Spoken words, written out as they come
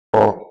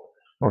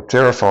Well,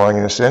 terrifying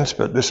in a sense,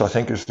 but this I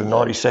think is the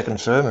 92nd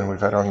sermon we've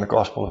had on the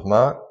Gospel of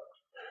Mark.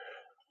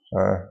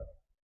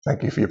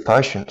 Thank you for your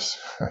patience.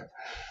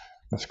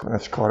 That's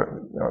quite.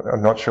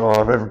 I'm not sure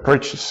I've ever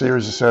preached a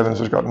series of sermons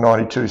that's got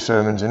 92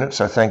 sermons in it,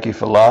 so thank you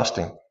for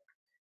lasting.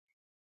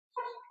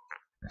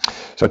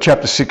 So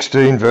chapter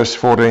 16, verse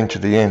 14 to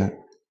the end.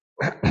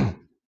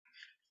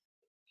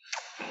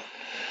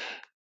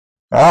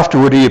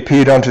 Afterward he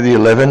appeared unto the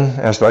 11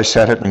 as they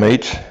sat at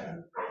meat,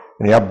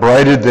 and he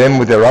upbraided them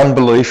with their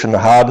unbelief and the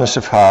hardness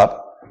of heart,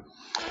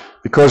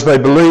 because they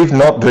believed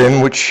not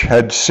them which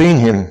had seen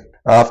him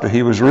after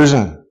he was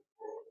risen.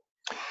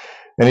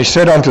 And he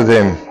said unto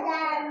them,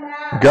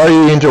 Go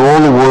ye into all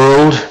the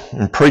world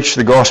and preach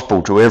the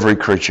gospel to every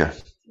creature.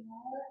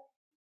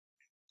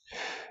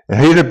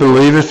 And he that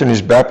believeth and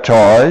is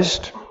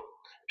baptized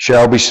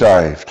shall be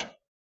saved,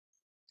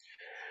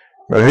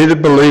 but he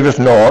that believeth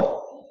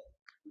not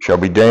shall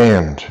be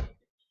damned.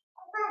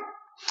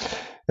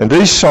 And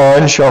these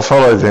signs shall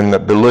follow them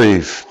that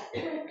believe.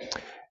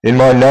 In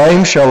my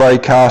name shall they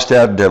cast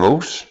out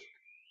devils.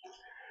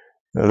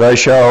 They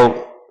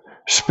shall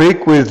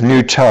speak with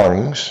new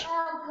tongues.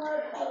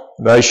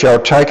 They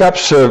shall take up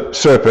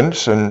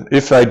serpents, and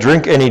if they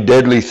drink any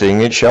deadly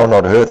thing, it shall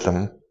not hurt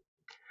them.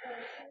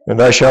 And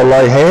they shall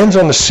lay hands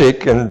on the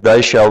sick, and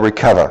they shall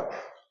recover.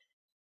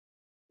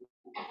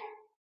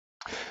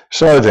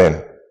 So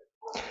then,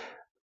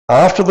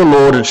 after the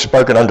Lord had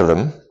spoken unto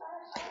them,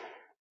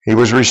 he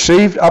was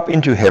received up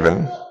into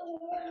heaven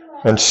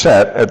and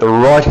sat at the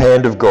right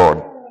hand of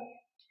God.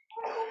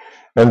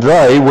 And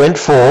they went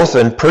forth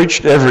and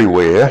preached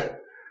everywhere,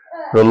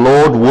 the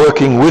Lord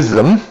working with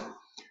them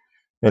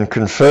and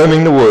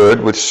confirming the word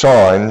with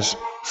signs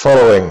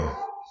following.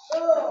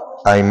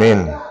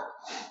 Amen.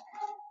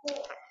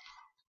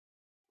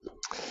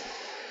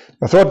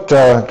 I thought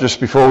just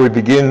before we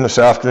begin this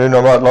afternoon,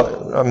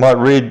 I might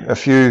read a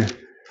few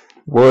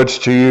words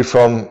to you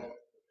from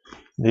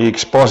the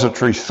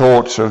expository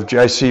thoughts of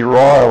J.C.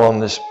 Ryle on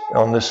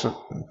this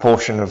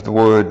portion of the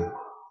Word.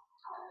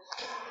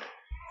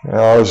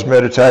 Now, I was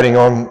meditating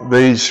on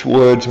these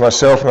words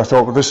myself, and I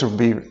thought, well, this would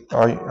be,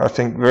 I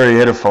think,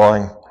 very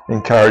edifying,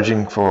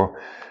 encouraging for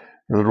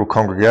the little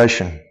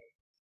congregation.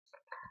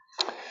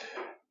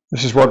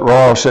 This is what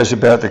Ryle says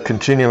about the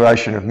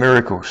continuation of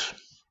miracles.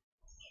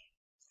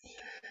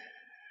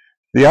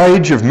 The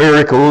age of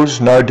miracles,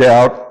 no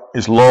doubt,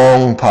 is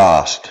long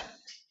past.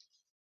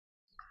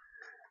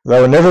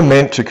 They were never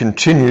meant to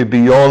continue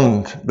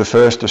beyond the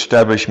first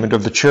establishment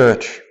of the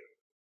church.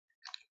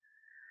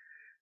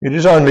 It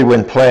is only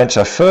when plants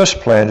are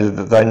first planted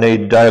that they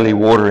need daily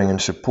watering and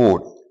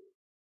support.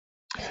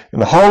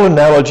 And the whole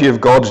analogy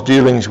of God's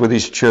dealings with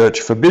his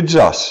church forbids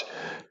us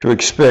to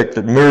expect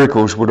that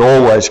miracles would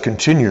always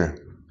continue.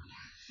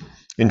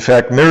 In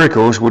fact,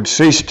 miracles would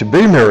cease to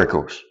be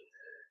miracles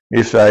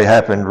if they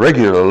happened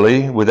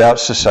regularly without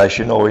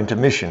cessation or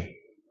intermission.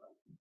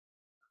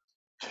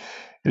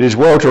 It is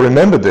well to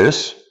remember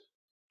this.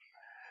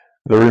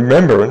 The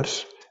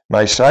remembrance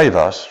may save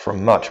us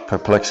from much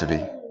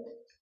perplexity.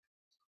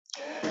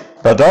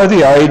 But though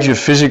the age of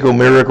physical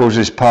miracles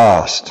is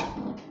past,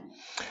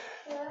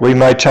 we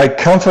may take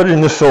comfort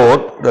in the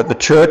thought that the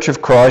Church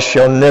of Christ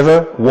shall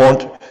never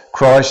want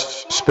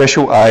Christ's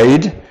special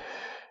aid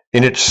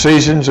in its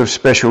seasons of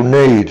special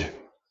need.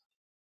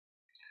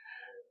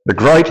 The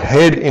great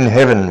Head in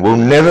heaven will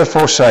never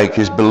forsake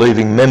his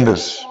believing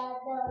members.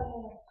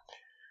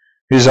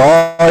 His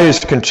eye is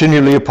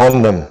continually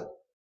upon them.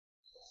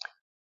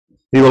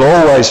 He will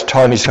always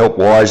time his help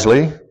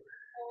wisely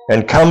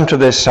and come to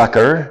their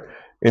succour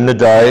in the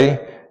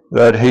day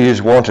that he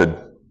is wanted.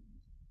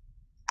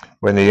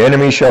 When the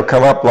enemy shall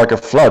come up like a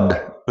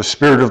flood, the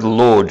Spirit of the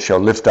Lord shall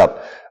lift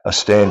up a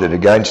standard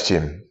against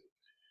him.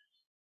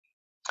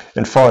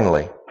 And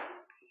finally,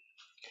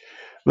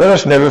 let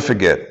us never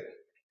forget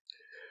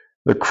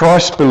the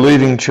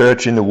Christ-believing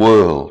church in the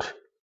world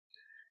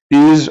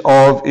is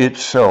of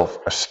itself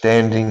a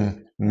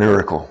standing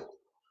miracle.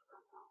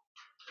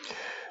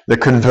 The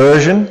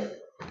conversion,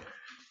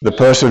 the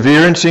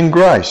perseverance in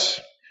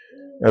grace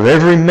of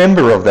every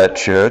member of that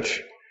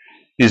church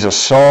is a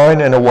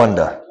sign and a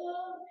wonder,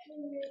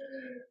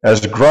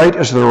 as great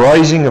as the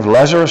raising of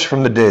Lazarus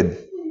from the dead.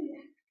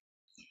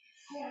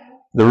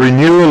 The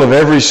renewal of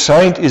every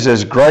saint is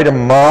as great a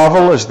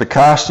marvel as the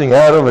casting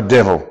out of a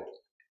devil,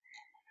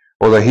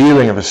 or the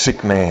healing of a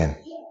sick man,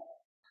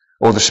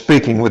 or the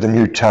speaking with a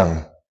new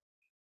tongue.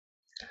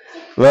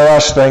 Let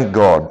us thank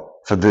God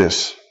for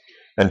this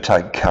and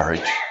take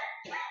courage.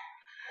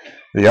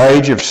 The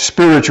age of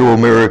spiritual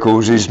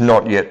miracles is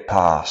not yet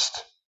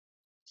past.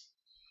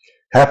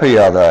 Happy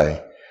are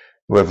they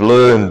who have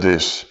learned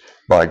this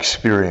by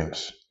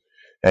experience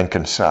and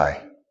can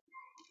say,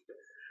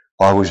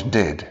 I was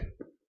dead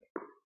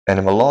and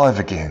am alive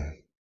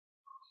again.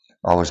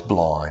 I was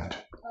blind,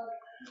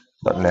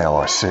 but now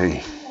I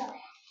see.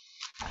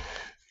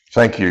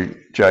 Thank you,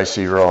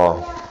 J.C.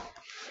 Ryle.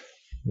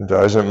 And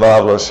isn't it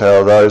marvellous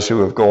how those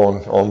who have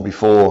gone on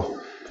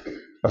before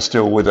are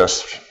still with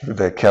us with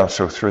their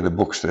counsel through the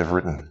books they've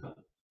written.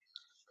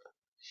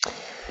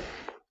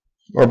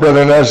 Well,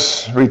 brethren,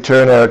 as we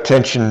turn our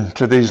attention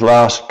to these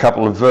last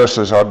couple of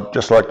verses, I'd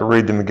just like to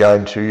read them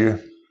again to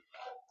you.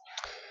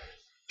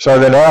 So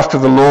then after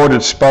the Lord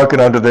had spoken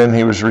unto them,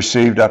 he was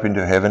received up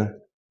into heaven,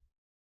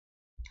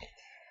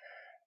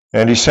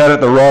 and he sat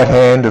at the right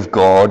hand of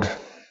God,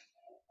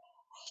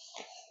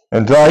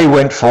 and they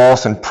went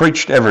forth and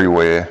preached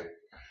everywhere,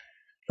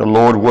 the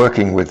Lord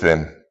working with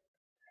them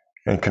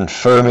and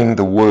confirming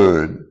the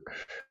word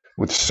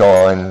with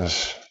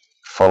signs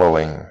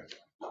following.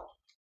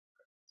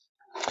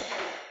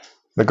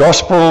 The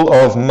Gospel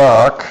of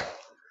Mark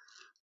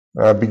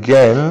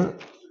began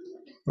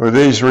with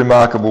these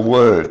remarkable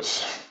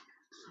words.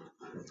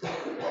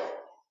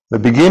 The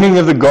beginning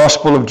of the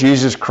Gospel of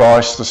Jesus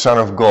Christ, the Son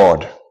of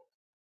God.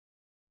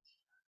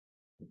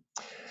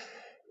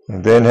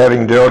 And then,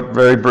 having dealt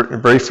very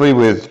briefly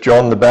with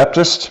John the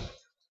Baptist,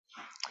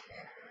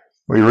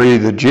 we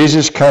read that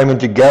Jesus came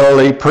into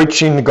Galilee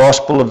preaching the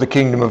gospel of the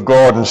kingdom of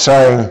God and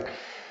saying,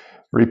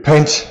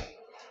 Repent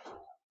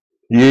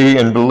ye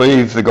and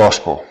believe the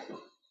gospel.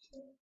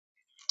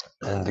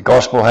 And the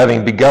gospel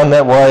having begun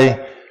that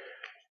way,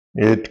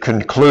 it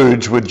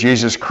concludes with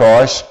Jesus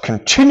Christ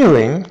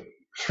continuing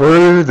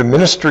through the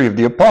ministry of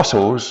the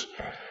apostles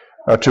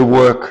to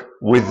work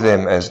with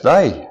them as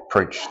they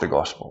preach the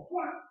gospel.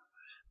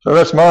 So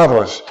that's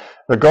marvellous.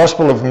 The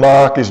Gospel of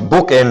Mark is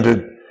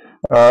bookended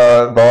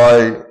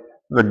by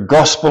the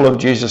gospel of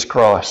Jesus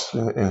Christ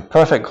in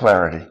perfect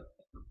clarity.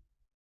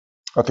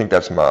 I think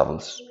that's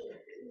marvellous.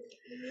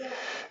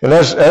 And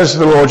as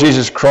the Lord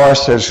Jesus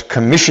Christ has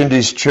commissioned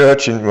his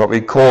church in what we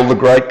call the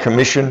Great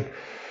Commission,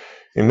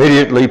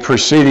 immediately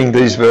preceding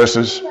these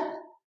verses,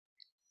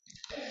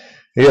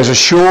 he has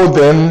assured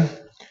them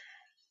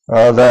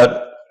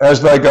that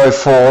as they go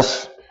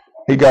forth,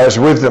 he goes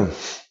with them.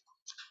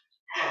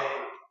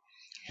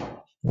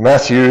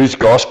 Matthew's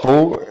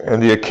Gospel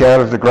and the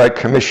account of the Great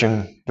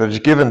Commission that is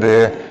given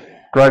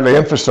there greatly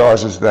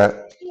emphasises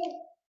that.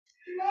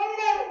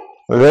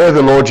 There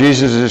the Lord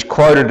Jesus is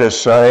quoted as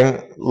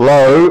saying,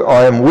 Lo,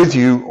 I am with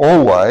you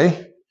always,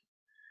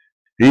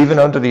 even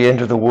unto the end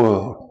of the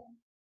world.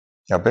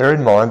 Now bear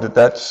in mind that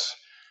that's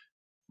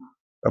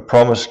a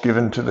promise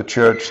given to the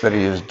church that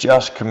he has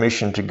just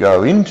commissioned to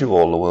go into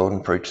all the world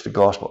and preach the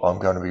gospel. I'm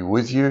going to be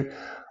with you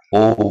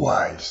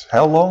always.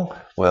 How long?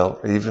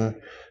 Well,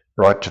 even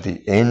right to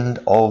the end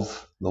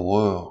of the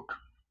world.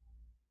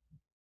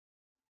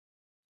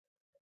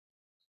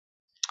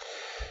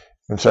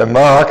 And so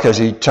Mark, as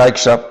he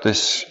takes up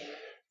this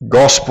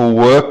gospel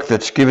work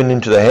that's given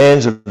into the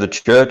hands of the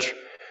church,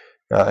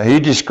 he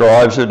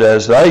describes it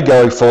as they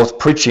go forth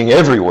preaching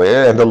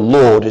everywhere and the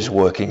Lord is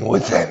working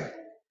with them.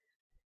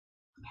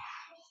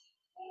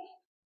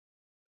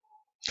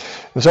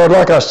 And so I'd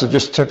like us to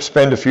just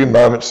spend a few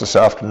moments this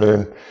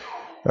afternoon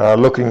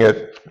looking at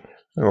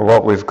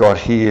what we've got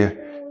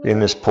here in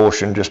this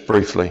portion just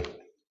briefly.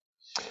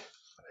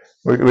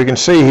 We can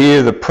see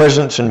here the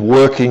presence and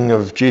working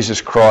of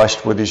Jesus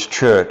Christ with his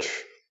church.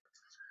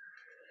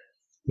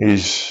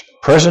 He's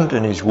present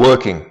and he's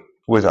working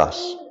with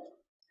us.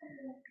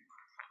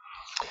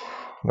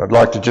 And I'd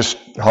like to just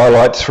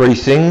highlight three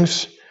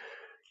things.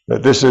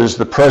 That this is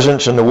the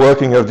presence and the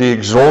working of the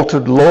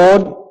exalted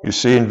Lord. You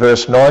see in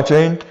verse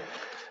 19,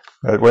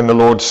 that when the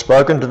Lord's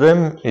spoken to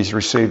them, he's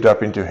received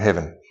up into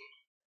heaven.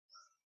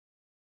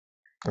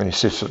 And he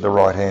sits at the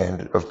right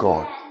hand of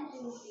God.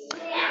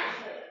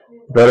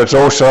 But it's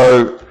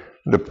also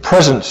the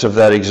presence of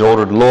that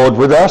exalted Lord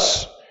with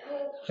us,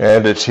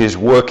 and it's his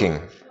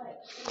working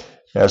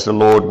as the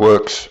Lord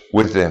works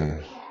with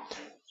them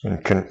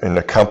and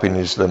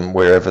accompanies them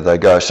wherever they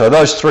go. So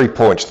those 3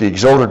 points, the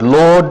exalted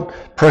Lord,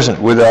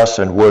 present with us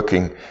and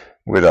working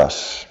with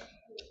us.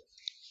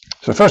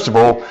 So first of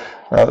all,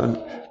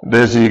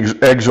 there's the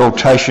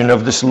exaltation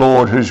of this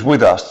Lord who's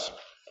with us.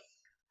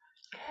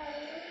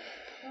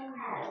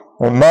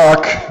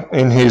 Mark,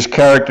 in his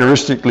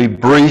characteristically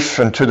brief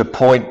and to the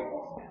point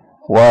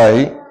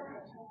way,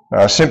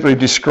 simply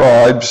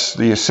describes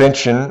the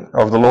ascension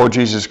of the Lord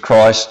Jesus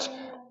Christ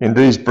in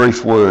these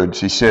brief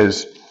words. He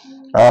says,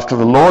 after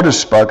the Lord has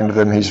spoken to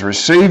them, he's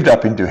received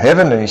up into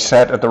heaven and he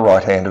sat at the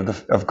right hand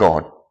of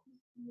God.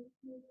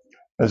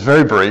 It's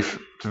very brief,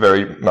 it's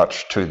very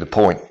much to the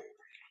point.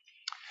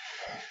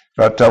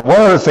 But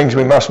one of the things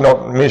we must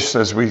not miss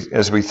as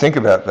we think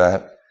about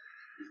that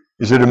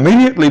is that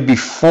immediately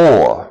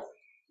before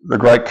the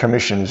Great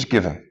Commission is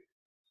given.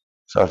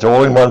 So it's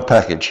all in one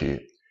package here.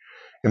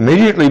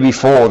 Immediately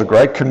before the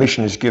Great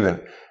Commission is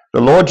given,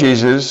 the Lord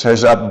Jesus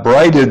has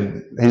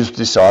upbraided his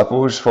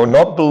disciples for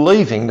not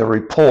believing the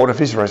report of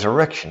his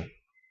resurrection.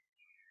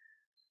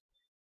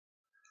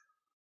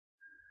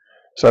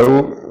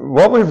 So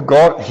what we've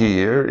got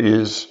here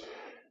is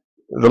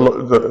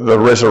the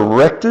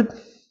resurrected,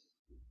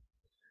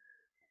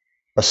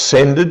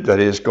 ascended, that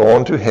is,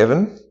 gone to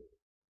heaven,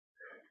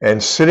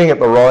 and sitting at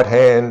the right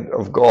hand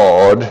of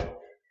God,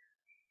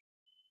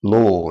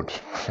 Lord.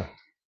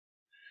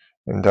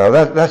 And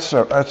that's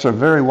a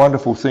very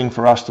wonderful thing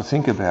for us to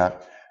think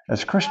about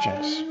as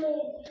Christians.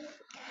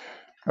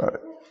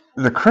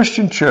 The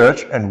Christian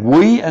church, and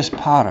we as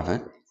part of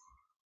it,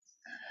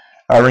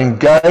 are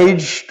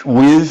engaged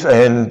with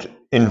and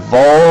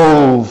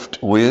involved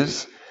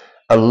with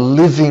a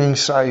living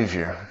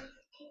Saviour.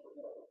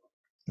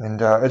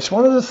 And it's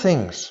one of the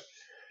things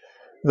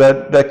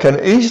that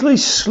can easily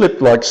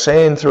slip like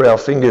sand through our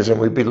fingers and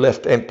we'd be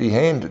left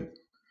empty-handed.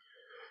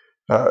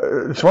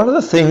 It's one of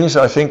the things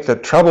I think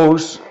that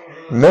troubles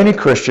many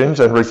Christians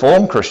and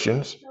Reformed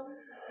Christians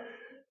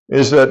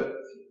is that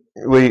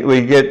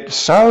we get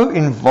so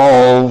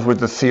involved with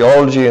the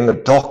theology and the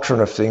doctrine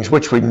of things,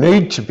 which we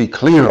need to be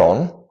clear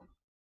on,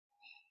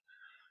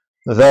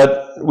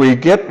 that we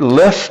get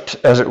left,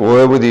 as it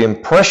were, with the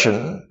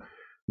impression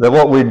that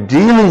what we're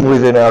dealing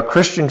with in our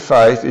Christian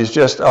faith is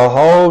just a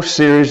whole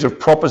series of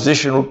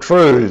propositional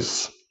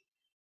truths,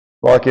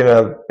 like in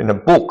a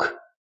book.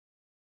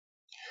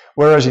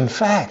 Whereas in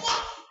fact,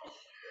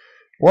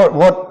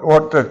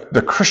 what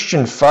the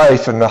Christian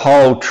faith and the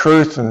whole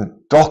truth and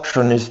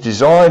doctrine is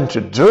designed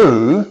to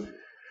do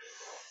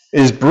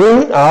is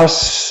bring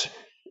us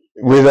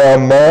with our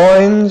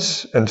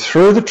minds and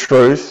through the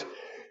truth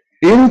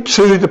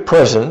into the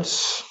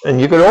presence,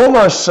 and you could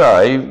almost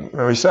say,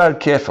 and we say it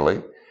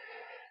carefully,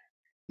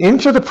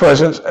 into the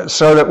presence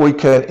so that we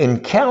can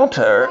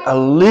encounter a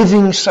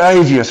living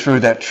Saviour through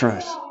that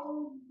truth.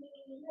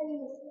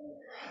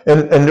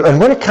 And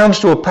when it comes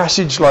to a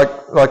passage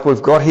like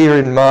we've got here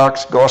in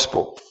Mark's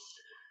Gospel,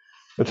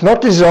 it's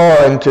not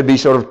designed to be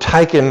sort of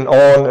taken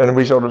on and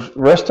we sort of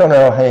rest on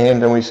our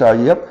hand and we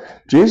say,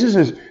 yep, Jesus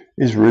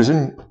is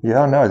risen.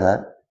 Yeah, I know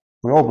that.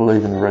 We all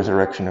believe in the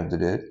resurrection of the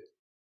dead.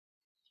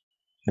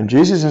 And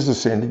Jesus has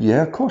ascended.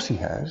 Yeah, of course he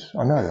has.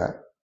 I know that.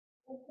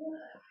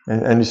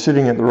 And he's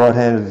sitting at the right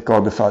hand of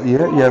God the Father.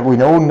 Yeah,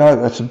 we all know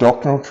that's a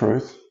doctrinal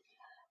truth.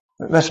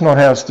 That's not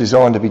how it's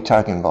designed to be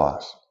taken by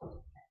us.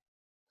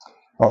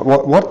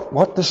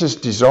 What this is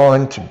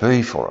designed to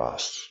be for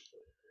us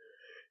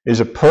is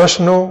a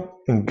personal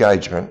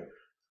engagement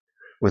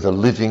with a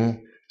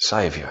living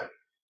Saviour.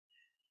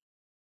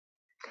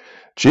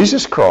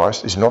 Jesus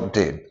Christ is not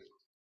dead.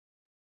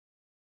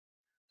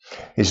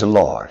 He's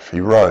alive.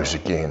 He rose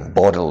again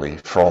bodily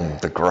from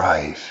the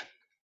grave.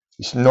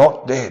 He's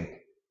not dead.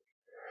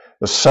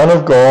 The Son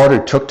of God,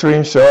 who took to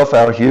himself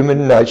our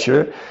human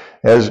nature,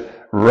 has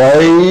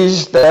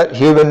raised that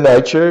human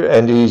nature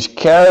and he's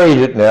carried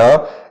it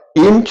now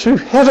into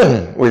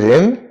heaven with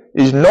him.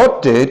 He's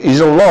not dead,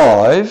 he's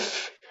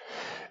alive.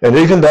 And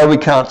even though we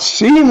can't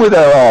see him with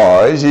our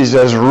eyes, he's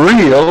as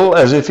real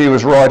as if he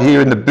was right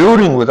here in the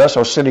building with us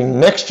or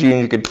sitting next to you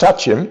and you could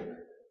touch him.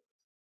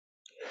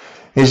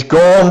 He's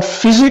gone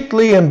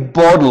physically and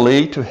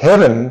bodily to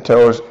heaven,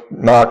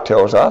 Mark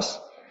tells us.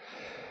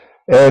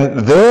 And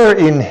there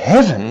in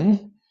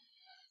heaven,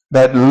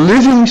 that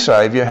living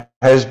Saviour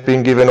has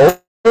been given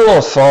all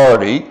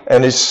authority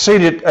and is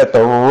seated at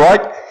the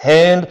right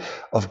hand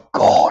of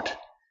God.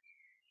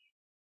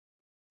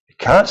 You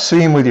can't see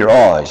him with your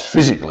eyes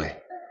physically,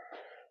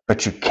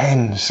 but you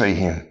can see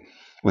him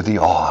with the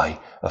eye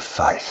of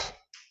faith.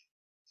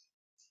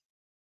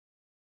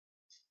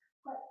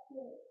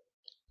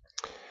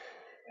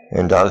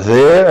 And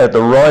there at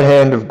the right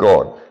hand of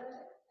God,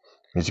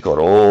 he's got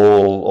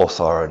all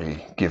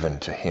authority given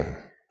to him.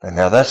 And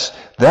now that's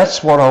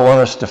what I want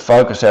us to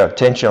focus our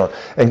attention on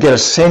and get a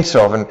sense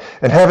of and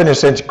have, in a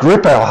sense,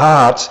 grip our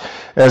hearts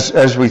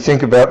as we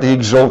think about the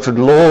exalted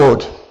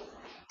Lord.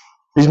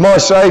 He's my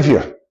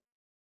Saviour.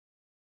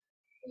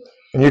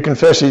 And you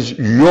confess he's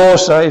your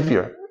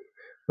Saviour.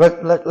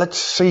 Let's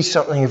see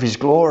something of his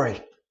glory.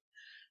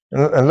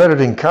 And let it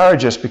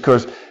encourage us,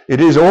 because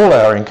it is all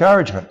our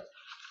encouragement.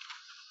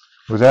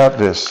 Without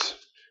this,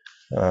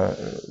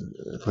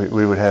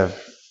 we would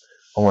have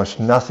almost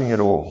nothing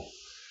at all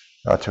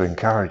to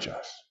encourage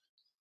us.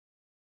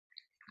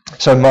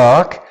 So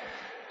Mark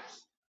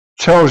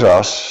tells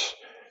us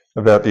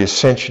about the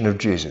ascension of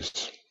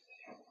Jesus.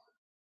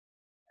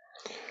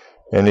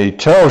 And he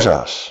tells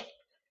us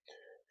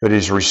that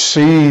he's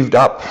received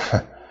up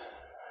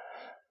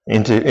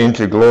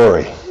into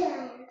glory.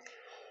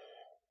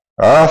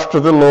 After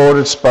the Lord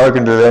had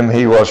spoken to them,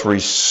 he was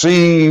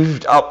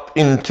received up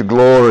into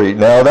glory.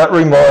 Now that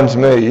reminds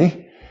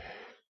me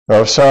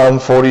of Psalm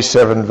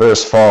 47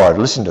 verse 5.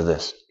 Listen to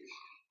this.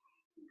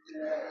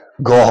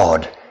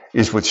 God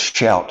is with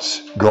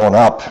shouts gone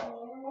up.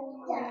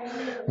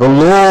 The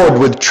Lord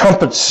with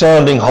trumpets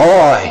sounding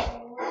high.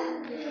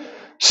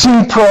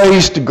 Sing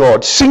praise to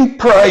God. Sing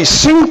praise,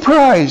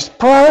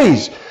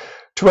 praise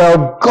to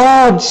our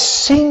God.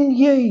 Sing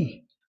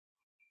ye.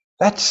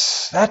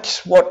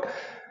 That's what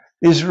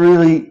is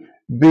really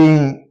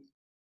being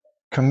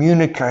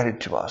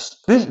communicated to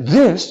us.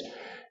 This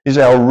is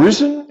our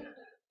risen,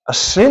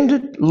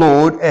 ascended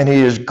Lord, and he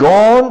is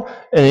gone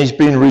and he's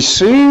been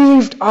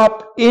received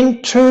up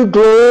into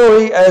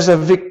glory as a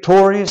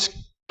victorious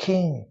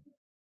king.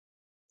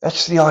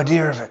 That's the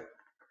idea of it.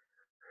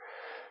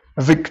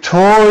 A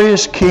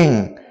victorious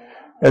king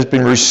has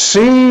been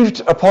received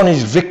upon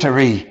his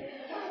victory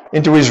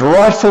into his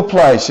rightful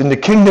place in the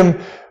kingdom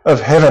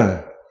of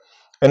heaven,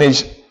 and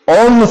he's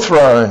on the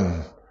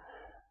throne,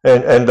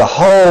 And the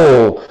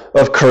whole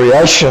of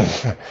creation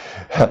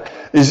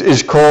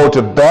is called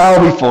to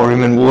bow before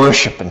him and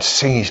worship and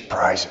sing his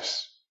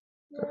praises.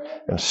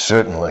 And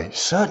certainly,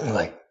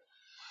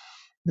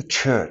 the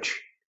church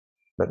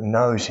that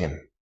knows him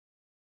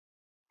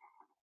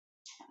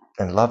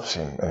and loves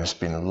him and has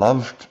been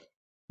loved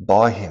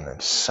by him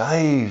and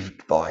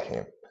saved by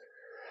him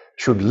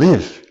should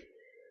live,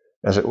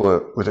 as it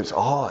were, with its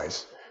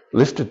eyes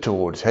lifted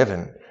towards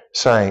heaven,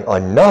 saying, I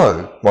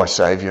know my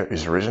Saviour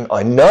is risen,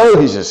 I know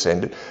he's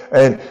ascended,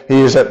 and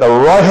he is at the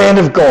right hand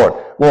of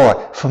God.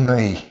 Why? For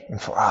me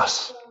and for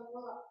us.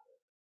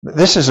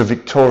 This is a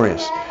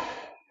victorious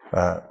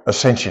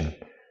ascension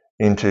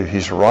into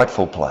his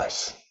rightful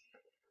place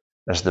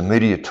as the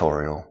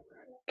mediatorial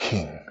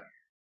king.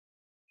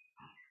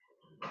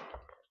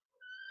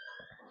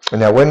 And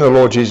now when the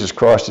Lord Jesus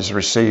Christ is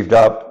received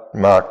up,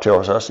 Mark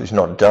tells us he's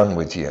not done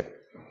with yet.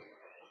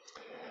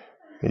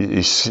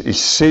 He's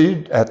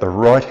seated at the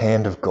right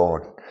hand of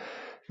God.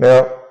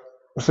 Now,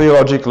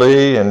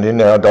 theologically and in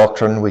our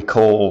doctrine, we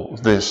call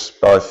this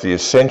both the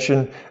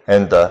ascension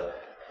and the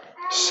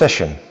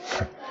session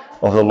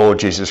of the Lord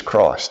Jesus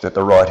Christ at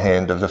the right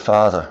hand of the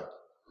Father.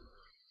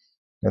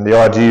 And the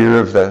idea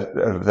of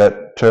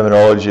that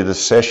terminology of the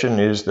session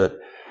is that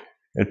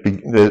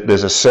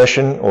there's a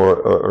session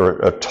or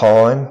a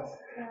time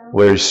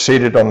where he's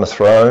seated on the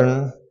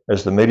throne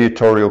as the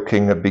mediatorial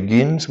king that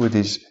begins with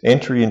his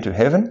entry into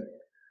heaven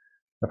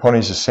upon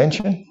his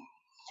ascension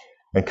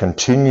and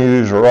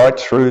continues right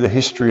through the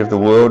history of the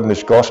world in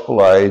this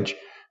gospel age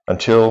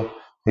until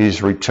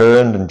he's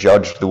returned and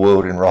judged the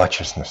world in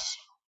righteousness.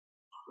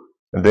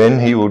 And then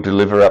he will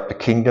deliver up the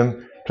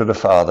kingdom to the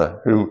Father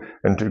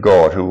and to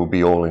God, who will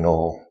be all in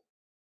all.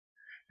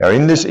 Now,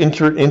 in this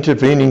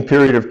intervening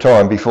period of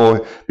time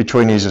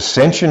between his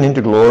ascension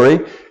into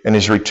glory and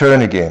his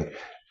return again,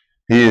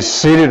 he is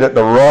seated at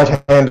the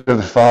right hand of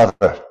the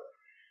Father.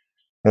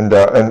 And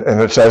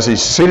it's as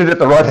he's seated at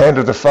the right hand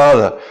of the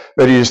Father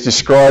that he is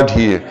described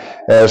here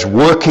as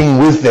working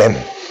with them.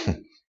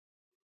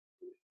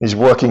 He's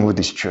working with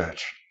his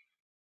church.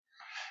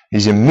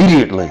 He's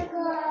immediately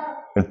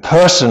and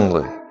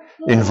personally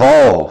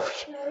involved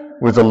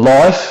with the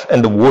life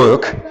and the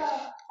work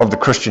of the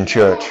Christian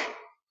church.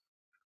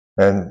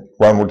 And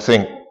one would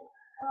think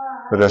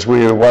that as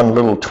we are one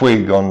little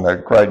twig on the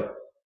great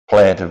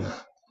plant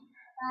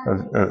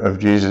of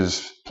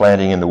Jesus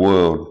planting in the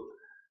world,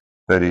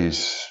 that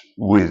is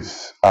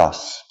with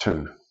us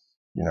too,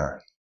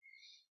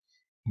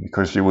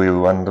 because we are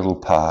one little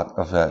part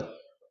of that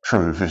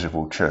true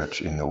visible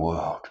church in the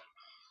world.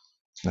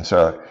 And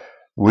so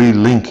we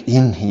link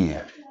in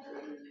here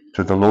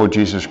to the Lord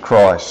Jesus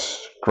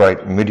Christ's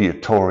great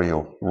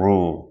mediatorial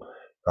rule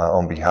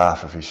on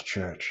behalf of his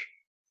church.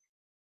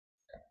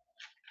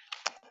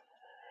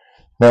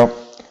 Now,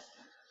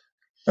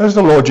 as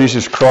the Lord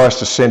Jesus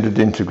Christ ascended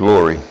into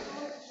glory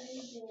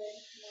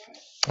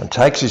and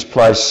takes his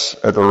place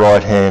at the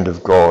right hand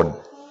of God,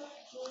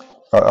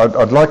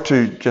 I'd like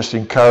to just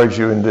encourage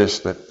you in this,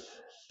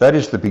 that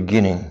is the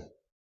beginning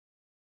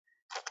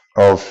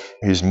of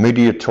his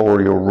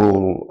mediatorial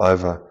rule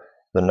over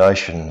the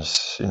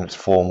nations in its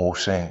formal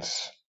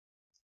sense.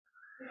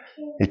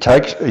 He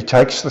takes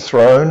the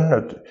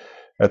throne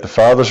at the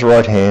Father's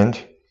right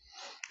hand,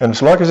 and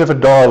it's like as if a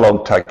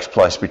dialogue takes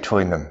place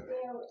between them.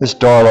 This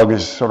dialogue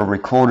is sort of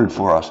recorded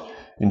for us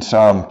in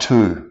Psalm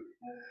 2.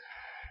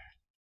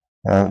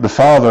 The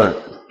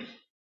Father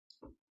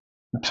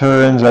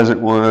turns, as it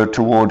were,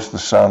 towards the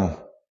Son,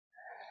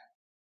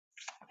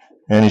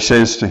 and he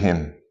says to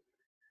him,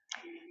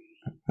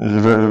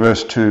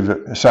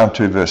 Psalm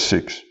 2, verse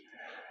 6,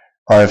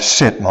 I have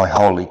set my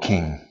holy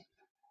King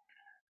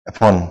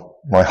upon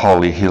my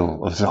holy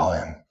hill of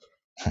Zion,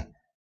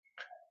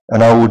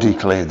 and I will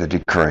declare the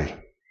decree.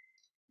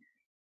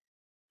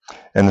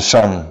 And the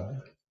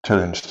Son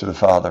turns to the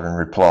Father and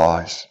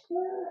replies,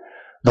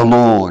 the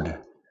Lord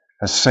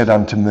has said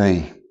unto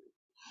me,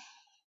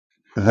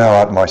 thou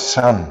art my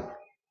Son,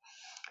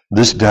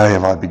 this day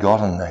have I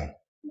begotten thee.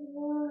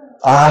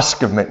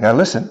 Ask of me, now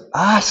listen,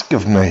 ask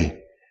of me,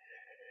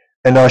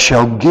 and I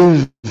shall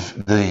give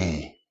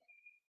thee,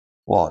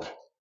 what?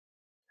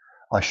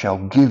 I shall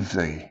give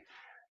thee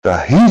the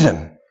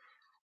heathen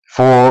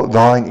for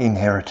thine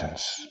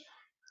inheritance,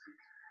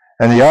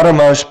 and the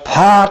uttermost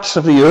parts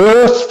of the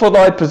earth for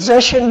thy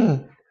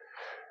possession.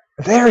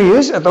 There he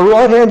is at the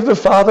right hand of the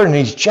Father, and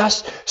he's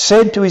just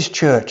said to his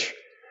church,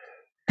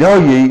 go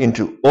ye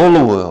into all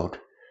the world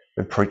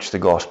and preach the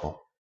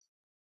gospel.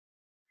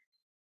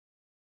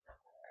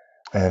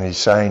 And he's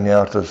saying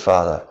now to the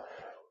Father,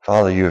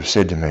 Father, you have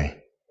said to me,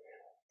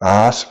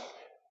 ask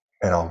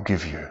and I'll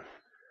give you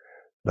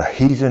the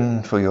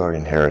heathen for your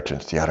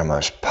inheritance, the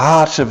uttermost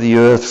parts of the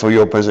earth for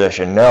your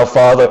possession. Now,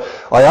 Father,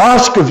 I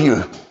ask of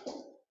you.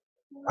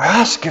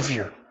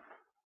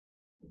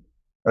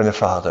 And the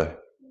Father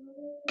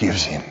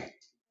gives him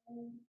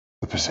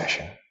the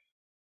possession.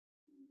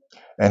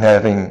 and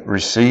having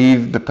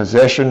received the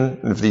possession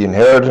of the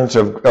inheritance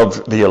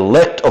of the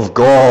elect of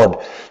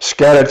God,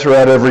 scattered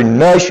throughout every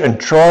nation,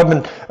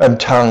 tribe and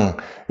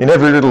tongue, in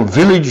every little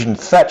village and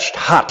thatched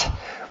hut,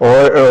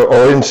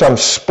 or in some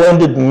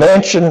splendid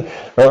mansion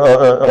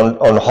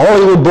on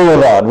Hollywood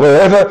Boulevard,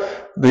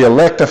 wherever the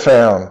elect are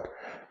found,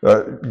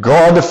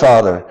 God the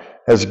Father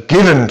has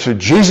given to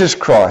Jesus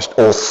Christ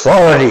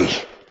authority,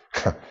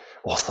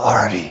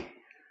 authority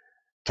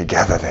to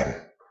gather them.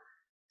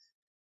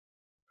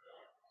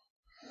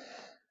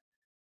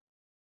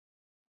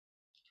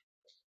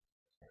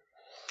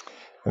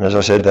 And as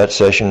I said, that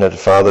session at the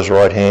Father's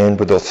right hand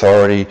with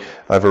authority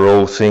over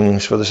all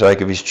things for the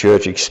sake of his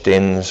church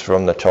extends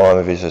from the time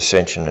of his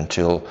ascension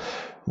until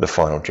the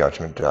final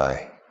judgment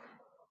day.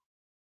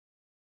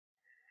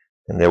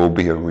 And there will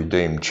be a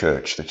redeemed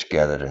church that's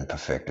gathered and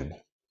perfected.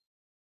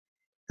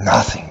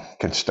 Nothing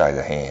can stay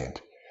the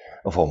hand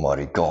of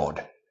Almighty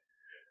God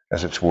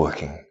as it's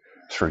working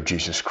through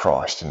Jesus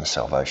Christ in the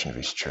salvation of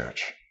his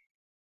church.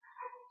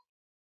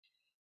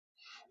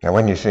 Now,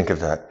 when you think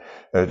of that,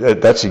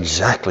 that's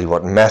exactly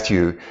what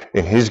Matthew,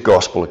 in his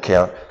gospel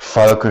account,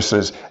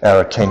 focuses our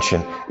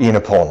attention in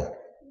upon.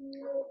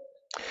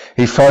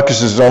 He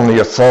focuses on the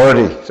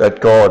authority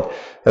that God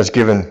has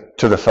given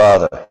to the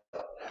Father,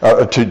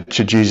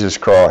 to Jesus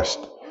Christ,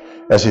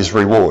 as his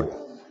reward.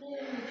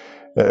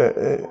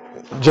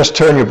 Just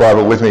turn your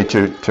Bible with me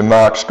to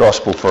Mark's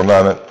gospel for a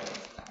moment.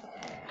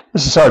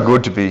 This is so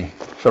good to be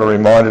sort of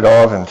reminded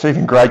of, and it's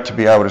even great to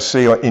be able to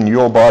see in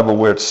your Bible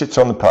where it sits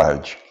on the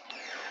page,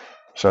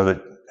 so that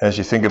as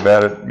you think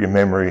about it, your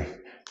memory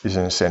is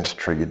in a sense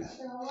triggered.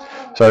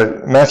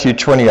 So Matthew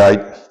 28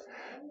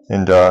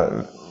 and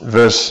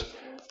verse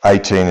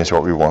 18 is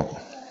what we want.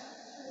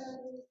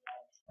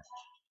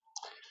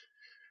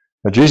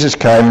 But Jesus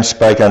came and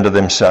spake unto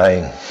them,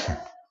 saying,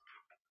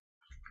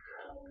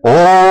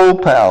 All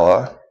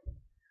power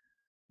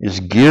is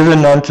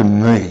given unto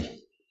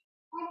me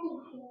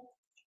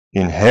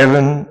in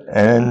heaven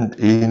and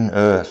in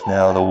earth.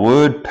 Now the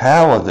word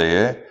power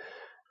there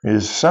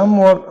is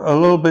somewhat a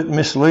little bit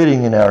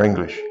misleading in our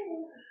English.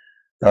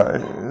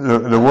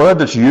 The word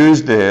that's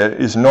used there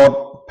is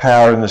not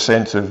power in the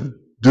sense of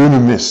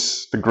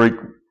dunamis, the Greek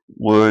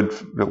word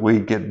that we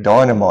get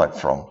dynamite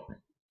from.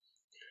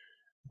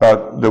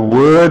 But the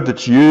word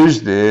that's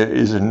used there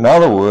is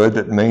another word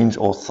that means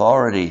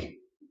authority.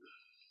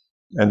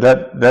 And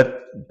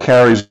that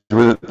carries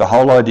with it the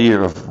whole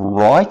idea of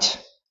right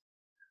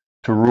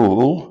to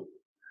rule,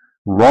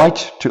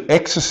 right to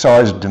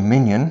exercise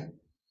dominion,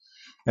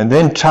 and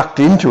then tucked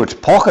into its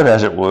pocket,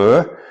 as it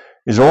were,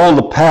 is all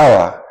the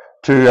power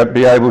to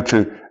be able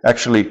to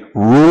actually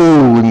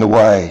rule in the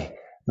way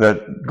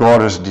that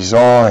God has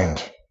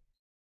designed.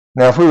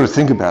 Now, if we were to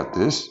think about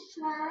this,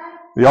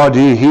 the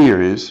idea here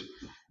is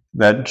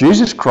that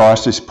Jesus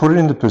Christ is put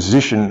in the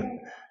position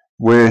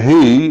where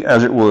he,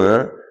 as it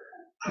were,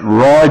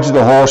 rides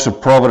the horse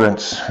of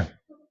providence.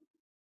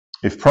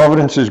 If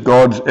providence is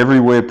God's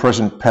everywhere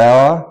present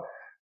power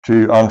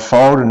to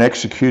unfold and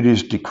execute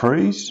his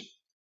decrees,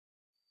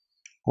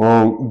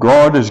 well,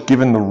 God has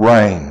given the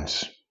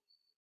reins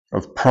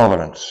of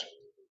providence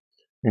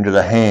into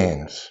the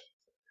hands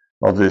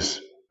of this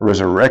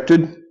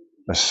resurrected,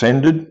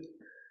 ascended,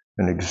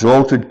 and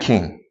exalted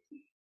King.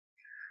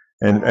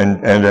 And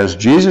as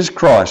Jesus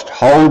Christ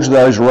holds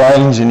those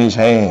reins in his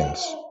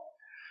hands,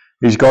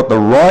 he's got the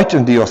right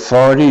and the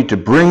authority to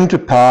bring to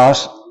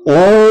pass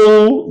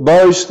all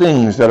those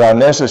things that are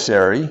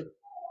necessary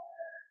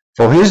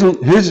for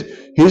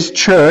his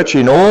church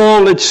in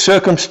all its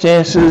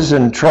circumstances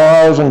and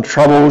trials and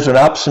troubles and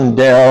ups and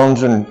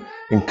downs and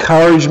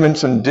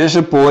encouragements and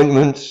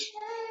disappointments,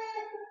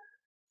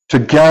 to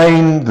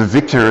gain the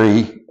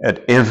victory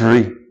at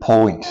every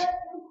point.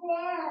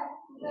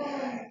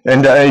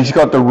 And he's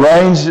got the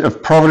reins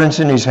of providence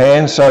in his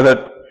hands, so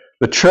that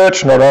the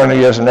church, not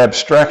only as an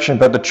abstraction,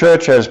 but the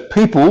church as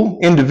people,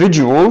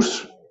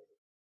 individuals,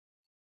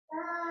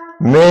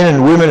 men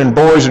and women and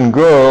boys and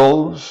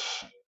girls,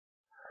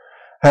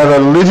 have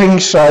a living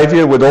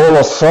Saviour with all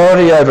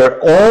authority over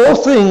all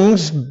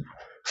things,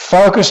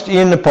 focused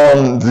in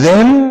upon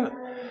them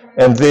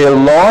and their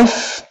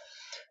life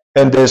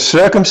and their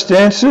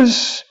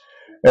circumstances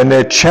and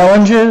their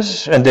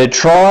challenges and their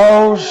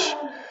trials,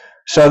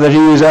 so that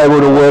he is able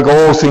to work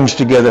all things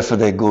together for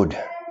their good.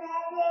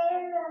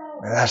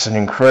 And that's an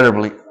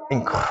incredibly,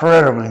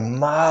 incredibly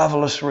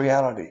marvellous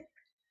reality.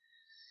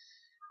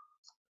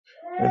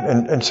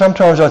 And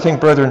sometimes I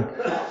think, brethren,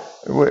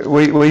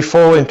 we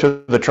fall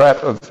into the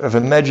trap of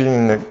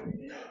imagining that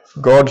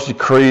God's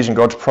decrees and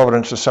God's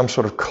providence are some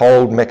sort of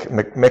cold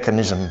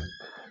mechanism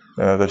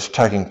that's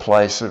taking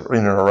place in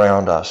and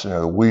around us.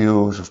 The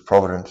wheels of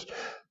providence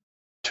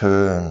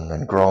turn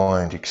and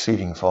grind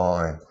exceeding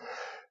fine,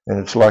 and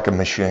it's like a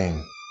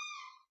machine,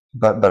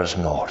 but it's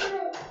not.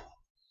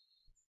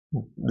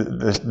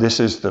 This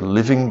is the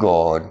living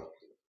God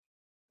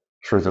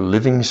through the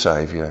living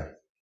Saviour,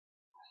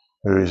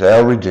 who is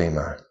our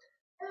Redeemer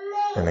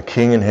and the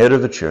King and head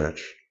of the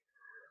church,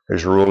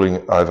 who's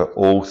ruling over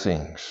all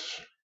things.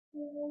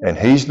 And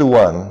he's the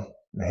one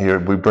Here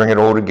we bring it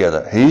all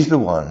together. He's the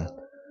one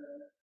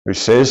who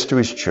says to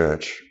his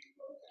church,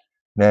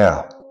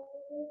 now,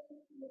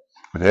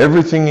 with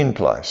everything in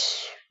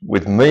place,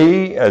 with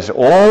me as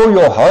all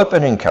your hope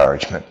and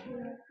encouragement,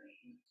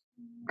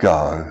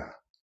 go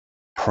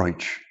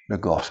preach the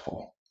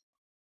gospel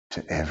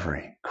to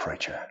every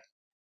creature.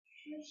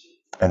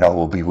 And I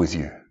will be with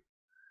you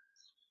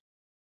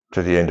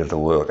to the end of the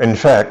world. In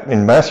fact,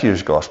 in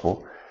Matthew's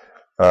gospel,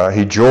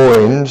 he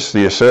joins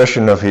the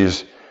assertion of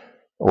his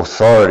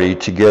authority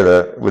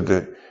together with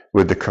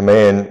the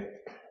command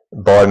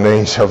by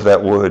means of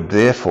that word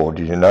therefore.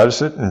 Did you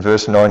notice it in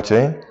verse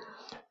 19?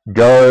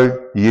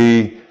 Go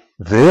ye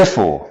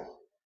therefore,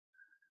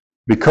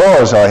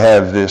 because I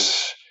have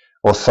this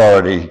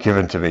authority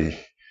given to me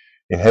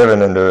in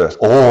heaven and earth,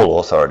 all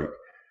authority.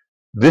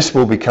 This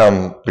will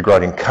become the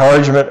great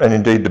encouragement and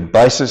indeed the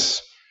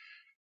basis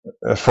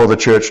for the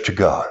church to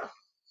go.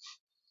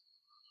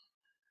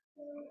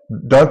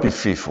 Don't be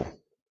fearful.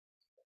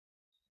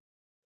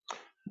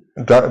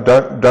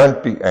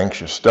 Don't be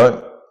anxious.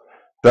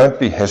 Don't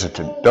be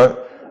hesitant.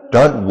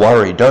 Don't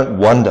worry. Don't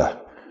wonder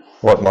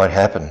what might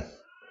happen.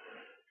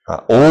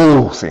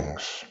 All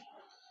things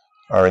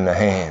are in the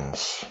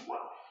hands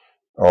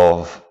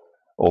of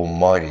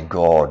Almighty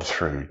God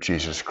through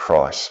Jesus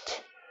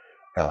Christ,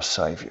 our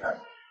Saviour.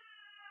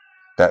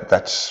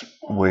 That's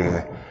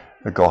where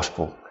the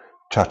gospel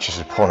touches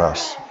upon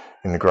us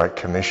in the Great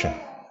Commission.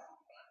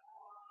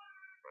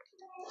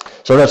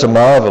 So that's a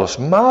marvellous,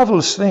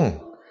 marvellous thing.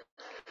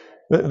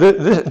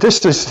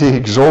 This is the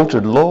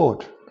exalted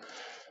Lord.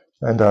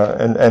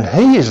 And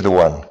he is the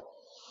one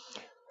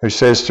who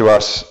says to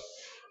us,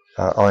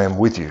 I am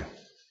with you.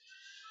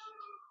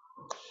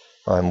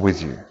 I am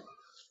with you.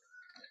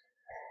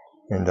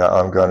 And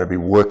I'm going to be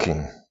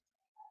working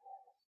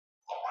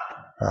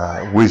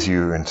with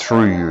you and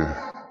through you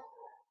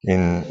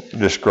in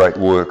this great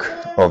work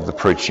of the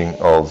preaching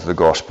of the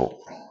gospel.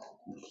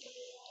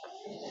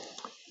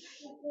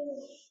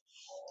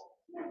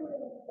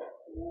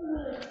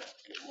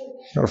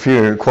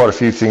 Quite a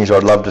few things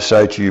I'd love to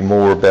say to you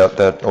more about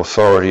that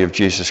authority of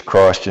Jesus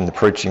Christ in the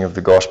preaching of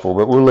the gospel,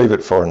 but we'll leave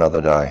it for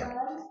another day.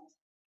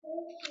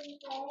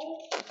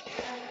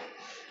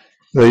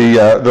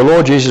 The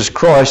Lord Jesus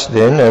Christ,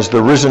 then, as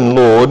the risen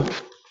Lord,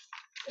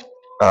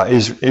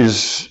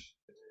 is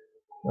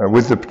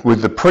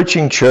with the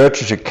preaching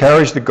church as it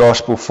carries the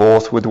gospel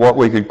forth with what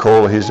we could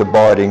call his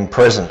abiding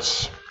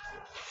presence.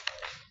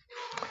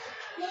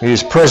 He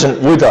is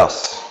present with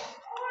us.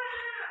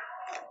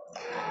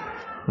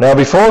 Now,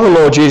 before the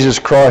Lord Jesus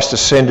Christ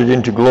ascended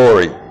into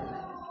glory,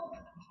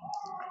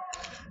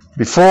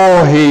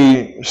 before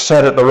he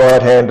sat at the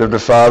right hand of the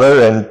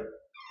Father and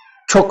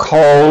took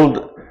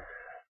hold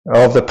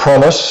of the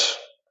promise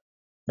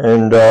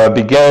and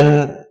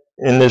began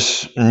in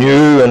this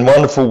new and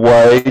wonderful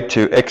way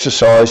to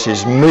exercise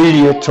his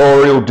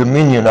mediatorial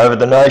dominion over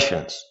the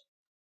nations.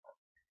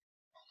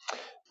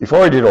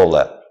 Before he did all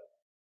that,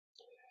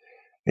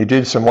 he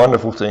did some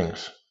wonderful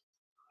things.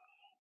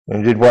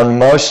 And he did one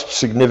most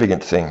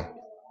significant thing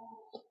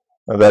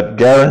that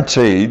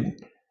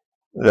guaranteed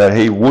that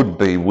he would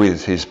be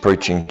with his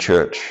preaching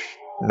church,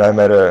 no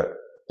matter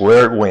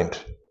where it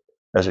went,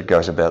 as it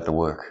goes about the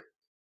work.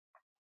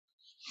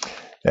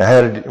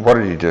 Now, what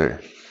did he do?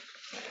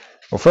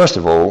 Well, first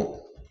of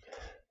all,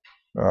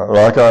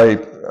 like I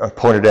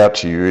pointed out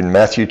to you in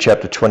Matthew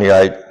chapter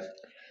 28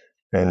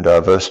 and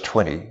verse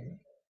 20,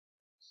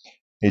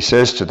 he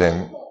says to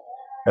them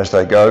as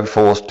they go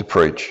forth to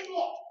preach,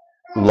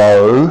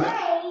 Lo,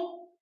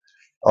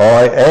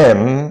 I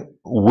am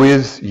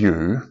with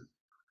you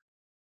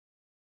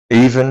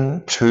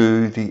even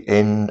to the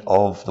end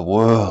of the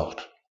world.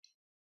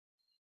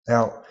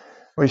 Now,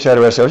 we say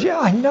to ourselves, yeah,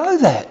 I know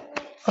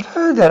that. I've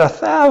heard that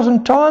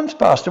 1,000 times,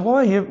 Pastor.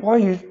 Why are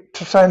you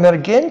saying that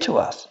again to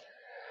us?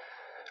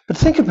 But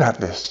think about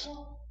this.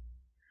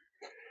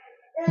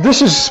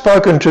 This is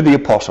spoken to the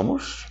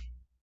apostles,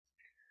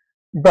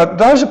 but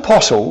those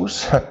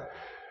apostles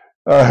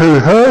who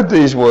heard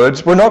these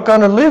words were not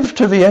going to live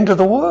to the end of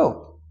the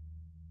world.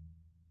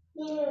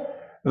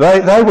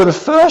 They were the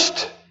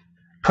first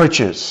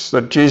preachers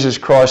that Jesus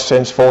Christ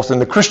sends forth in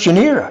the Christian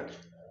era.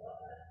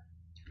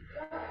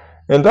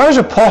 And those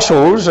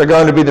apostles are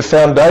going to be the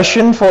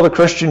foundation for the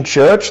Christian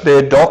church.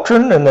 Their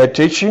doctrine and their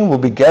teaching will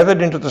be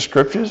gathered into the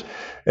scriptures,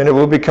 and it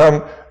will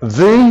become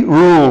the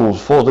rule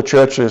for the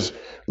church's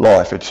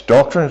life. Its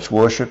doctrine, its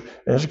worship,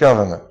 and its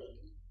government.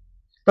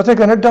 But they're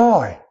going to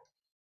die.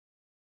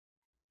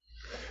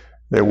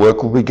 Their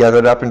work will be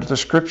gathered up into the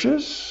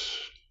scriptures,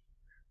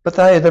 but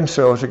they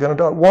themselves are going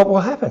to die. What will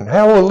happen?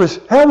 How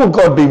will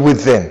God be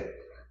with them?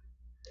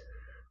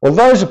 Well,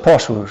 those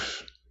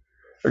apostles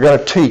are going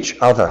to teach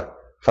other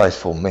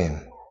faithful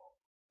men.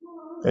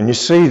 And you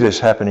see this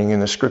happening in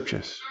the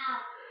scriptures.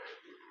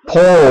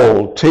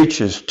 Paul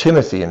teaches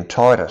Timothy and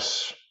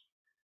Titus.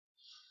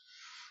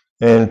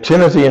 And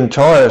Timothy and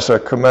Titus are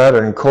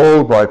commanded and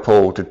called by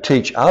Paul to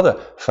teach other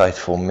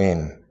faithful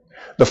men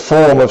the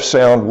form of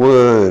sound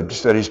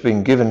words that has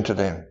been given to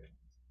them.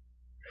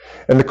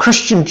 And the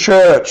Christian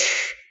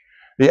church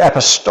the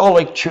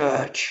apostolic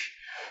church,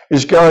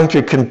 is going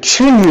to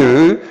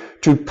continue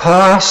to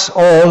pass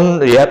on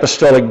the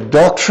apostolic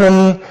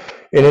doctrine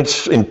in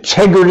its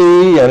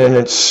integrity and in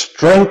its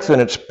strength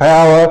and its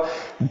power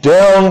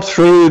down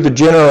through the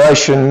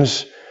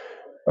generations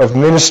of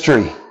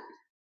ministry.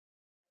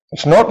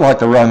 It's not like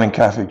the Roman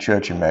Catholic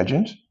Church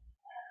imagines.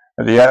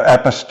 The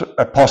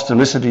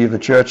apostolicity of the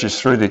church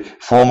is through the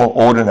formal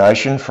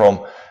ordination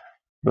from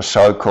the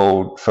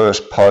so-called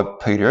first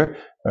Pope Peter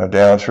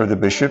down through the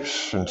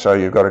bishops, and so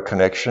you've got a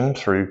connection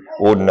through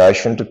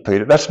ordination to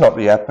Peter. That's not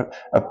the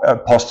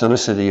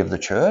apostolicity of the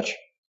church.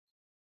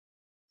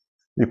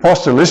 The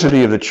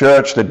apostolicity of the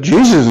church that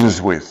Jesus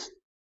is with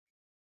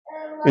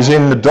is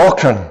in the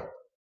doctrine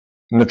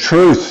and the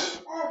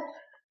truth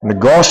and the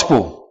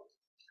gospel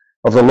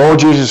of the Lord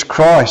Jesus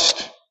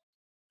Christ,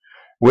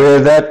 where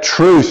that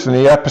truth and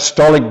the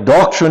apostolic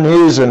doctrine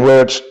is, and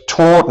where it's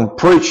taught and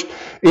preached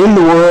in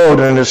the world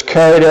and is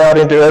carried out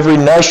into every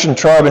nation,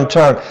 tribe and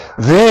tongue.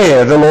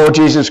 There the Lord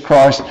Jesus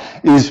Christ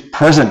is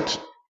present.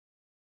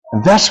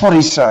 And that's what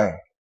he's saying.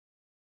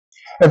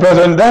 And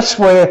brethren, that's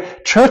where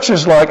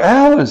churches like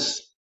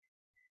ours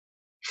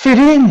fit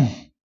in.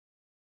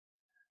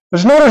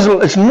 It's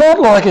not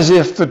like as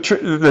if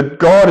that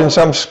God in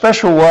some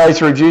special way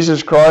through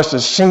Jesus Christ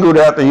has singled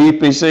out the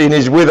EPC and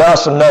is with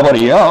us and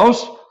nobody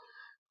else.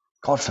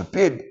 God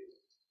forbid.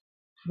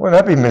 Wouldn't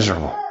that be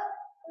miserable?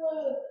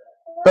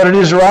 But it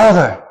is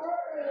rather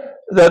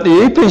that the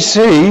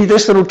EPC,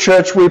 this little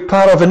church we're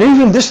part of, and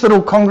even this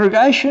little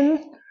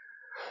congregation,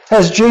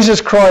 has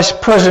Jesus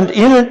Christ present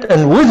in it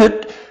and with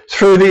it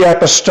through the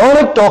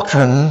apostolic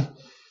doctrine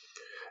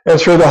and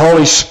through the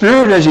Holy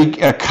Spirit as he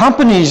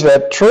accompanies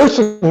that truth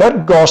and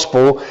that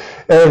gospel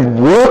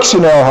and works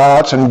in our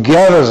hearts and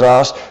gathers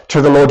us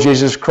to the Lord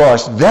Jesus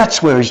Christ.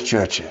 That's where his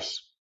church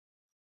is.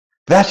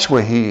 That's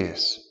where he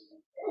is.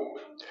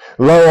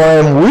 Lo, I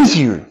am with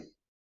you.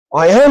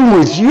 I am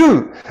with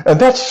you. And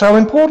that's so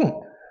important.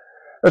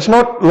 It's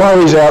not lo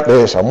is out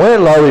there somewhere.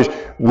 Lo is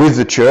with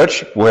the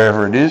church,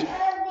 wherever it is.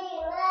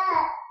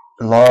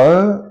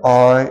 Lo,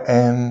 I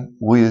am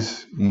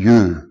with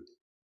you,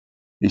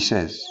 he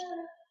says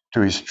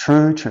to his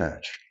true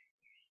church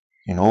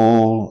in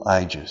all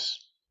ages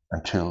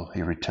until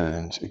he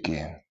returns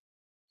again.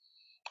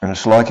 And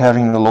it's like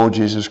having the Lord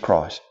Jesus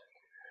Christ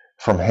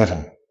from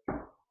heaven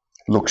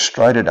look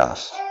straight at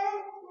us,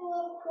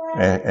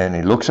 and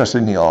he looks us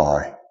in the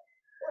eye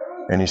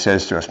and he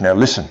says to us, now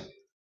listen,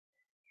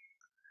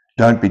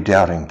 don't be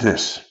doubting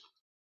this.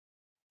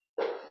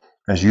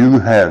 As you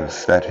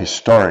have that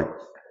historic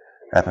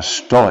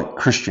apostolic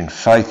Christian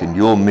faith in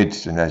your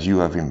midst, and as you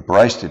have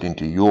embraced it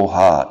into your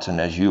hearts, and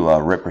as you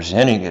are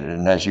representing it,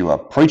 and as you are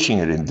preaching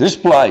it in this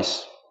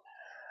place,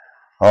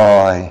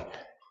 I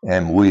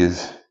am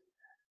with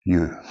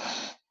you.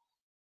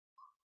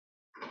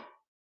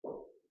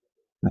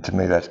 And to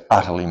me that's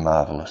utterly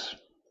marvellous.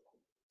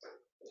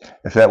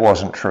 If that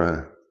wasn't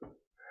true,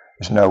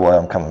 there's no way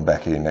I'm coming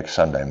back here next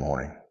Sunday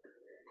morning.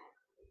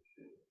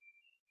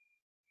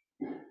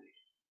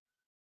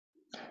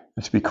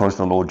 It's because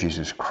the Lord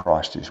Jesus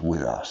Christ is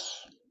with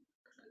us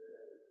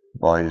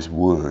by his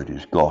word,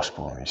 his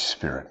gospel and his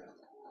spirit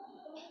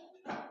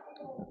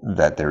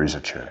that there is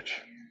a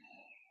church.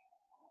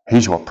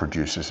 He's what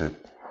produces it.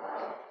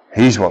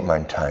 He's what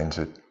maintains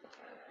it.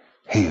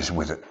 He is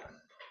with it.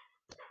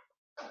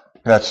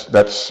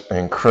 That's an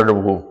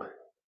incredible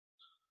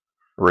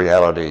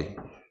reality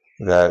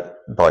that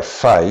by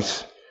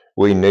faith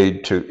we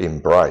need to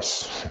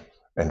embrace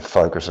and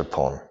focus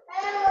upon.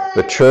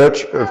 The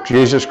Church of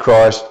Jesus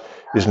Christ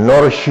is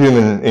not a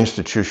human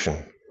institution.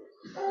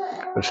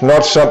 It's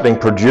not something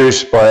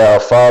produced by our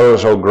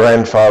fathers or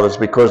grandfathers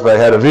because they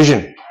had a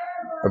vision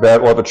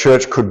about what the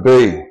church could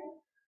be.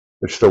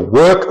 It's the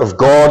work of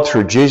God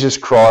through Jesus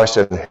Christ,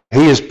 and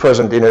he is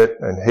present in it,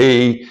 and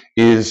he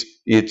is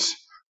its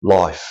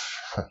life.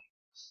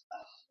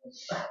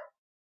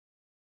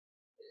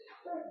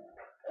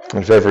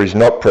 If ever he's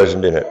not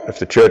present in it, if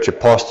the church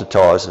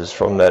apostatizes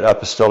from that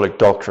apostolic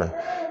doctrine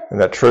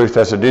and that truth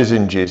as it is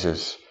in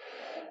Jesus,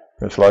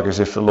 it's like as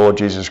if the Lord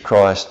Jesus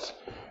Christ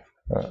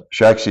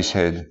shakes his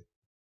head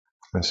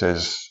and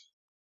says,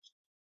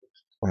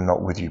 I'm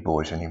not with you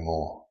boys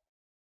anymore.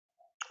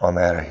 I'm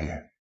out of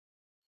here.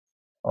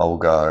 I will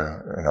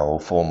go and I will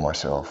form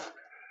myself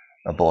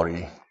a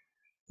body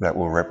that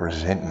will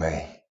represent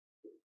me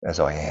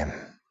as I am.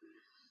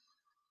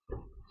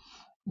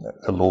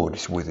 The Lord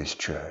is with his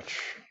church.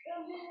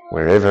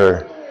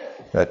 Wherever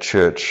that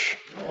church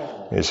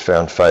is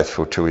found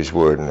faithful to his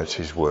word, and it's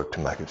his work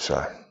to make it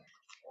so.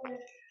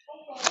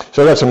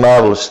 So that's a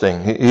marvellous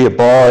thing. He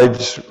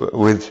abides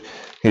with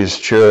his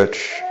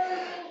church.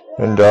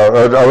 And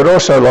I would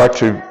also like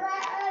to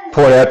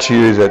point out to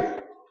you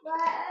that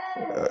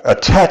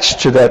attached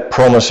to that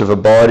promise of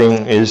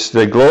abiding is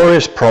the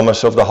glorious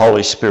promise of the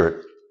Holy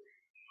Spirit.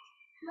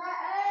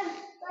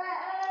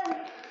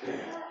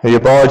 He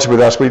abides with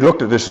us. We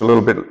looked at this a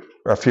little bit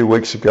a few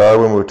weeks ago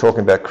when we were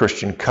talking about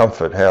Christian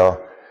comfort, how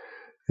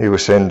he will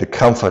send the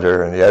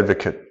Comforter and the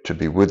Advocate to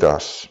be with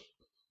us.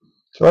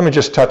 So let me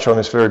just touch on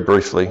this very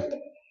briefly.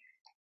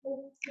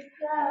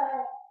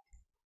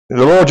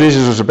 The Lord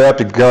Jesus was about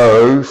to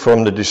go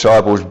from the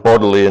disciples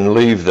bodily and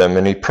leave them,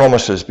 and he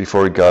promises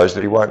before he goes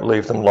that he won't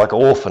leave them like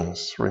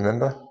orphans,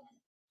 remember?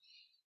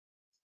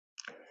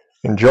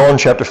 In John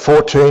chapter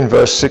 14,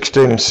 verse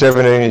 16 and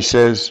 17, he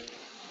says,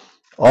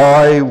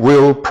 I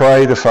will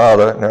pray the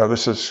Father. Now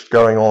this is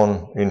going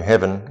on in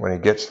heaven when he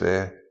gets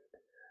there.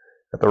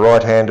 At the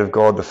right hand of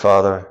God the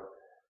Father,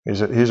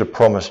 here's a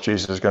promise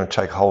Jesus is going to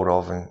take hold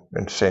of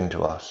and send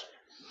to us.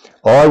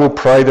 I will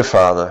pray the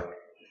Father,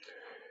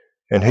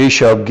 and he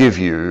shall give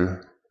you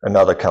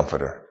another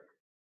comforter,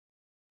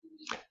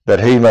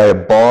 that he may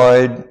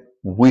abide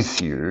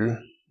with you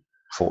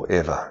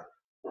forever,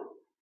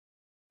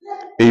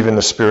 even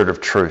the Spirit of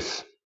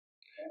truth.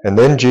 And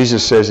then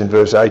Jesus says in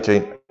verse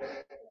 18,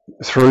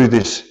 through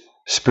this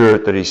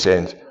Spirit that he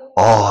sends,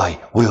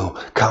 I will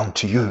come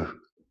to you.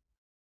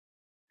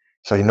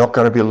 So you're not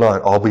going to be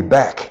alone. I'll be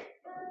back.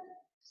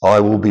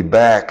 I will be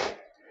back.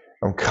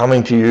 I'm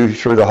coming to you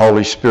through the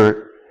Holy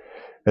Spirit.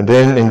 And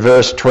then in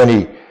verse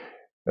 20,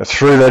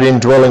 through that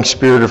indwelling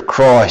Spirit of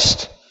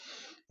Christ,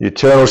 the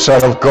eternal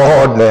Son of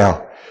God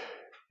now,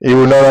 he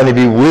will not only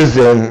be with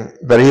them,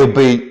 but he'll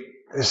be,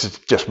 this is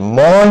just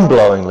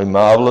mind-blowingly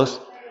marvellous,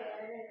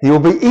 he will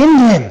be in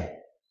them,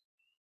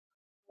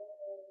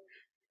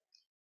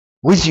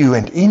 with you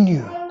and in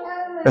you.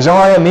 As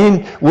I am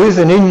with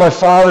and in my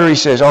Father, he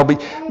says, I'll be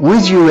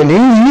with you and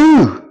in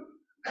you.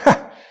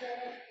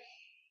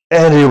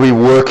 And he'll be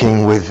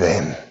working with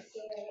them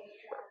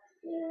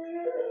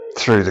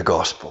through the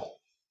gospel.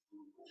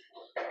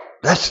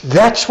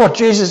 That's what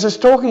Jesus is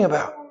talking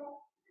about.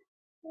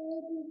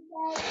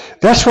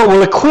 That's what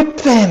will equip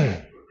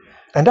them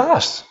and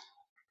us.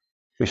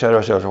 We say to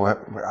ourselves,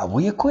 well, are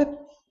we equipped?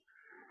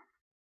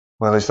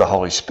 Well, is the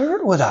Holy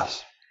Spirit with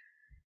us?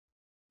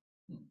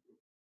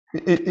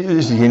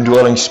 Is the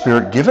indwelling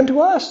Spirit given to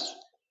us?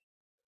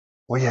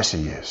 Well, yes,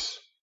 he is.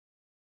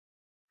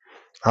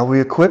 Are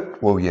we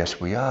equipped? Well, yes,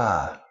 we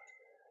are.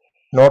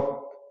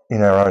 Not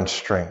in our own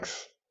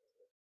strength,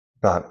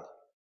 but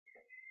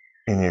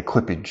in the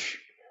equipage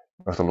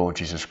of the Lord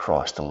Jesus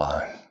Christ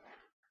alone.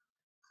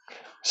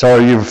 So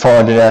you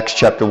find in Acts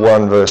chapter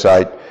 1 verse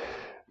 8,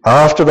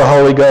 after the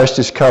Holy Ghost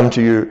is come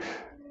to you,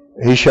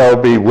 you shall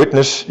be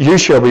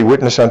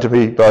witness unto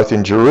me both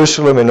in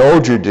Jerusalem and all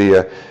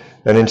Judea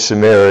and in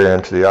Samaria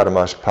and to the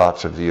uttermost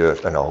parts of the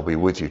earth, and I'll be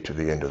with you to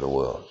the end of the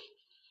world.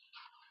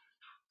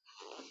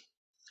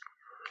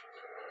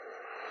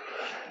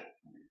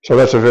 So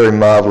that's a very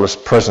marvellous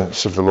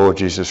presence of the Lord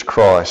Jesus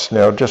Christ.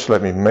 Now just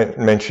let me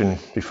mention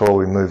before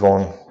we move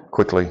on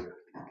quickly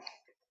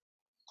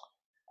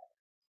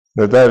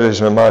that is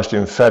a most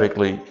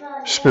emphatically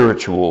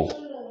spiritual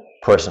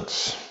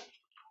presence.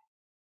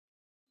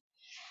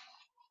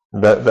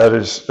 That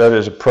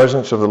is a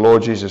presence of the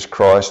Lord Jesus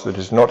Christ that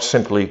is not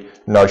simply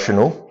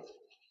notional.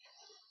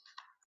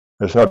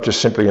 It's not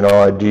just simply an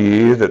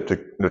idea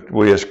that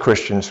we as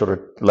Christians sort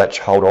of latch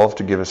hold of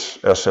to give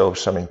ourselves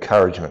some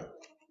encouragement,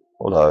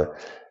 although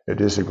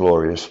it is a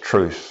glorious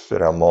truth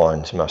that our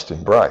minds must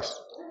embrace.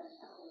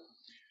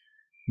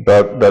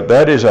 But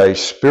that is a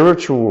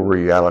spiritual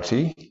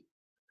reality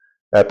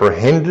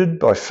apprehended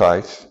by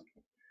faith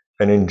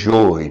and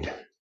enjoyed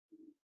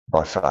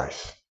by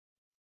faith.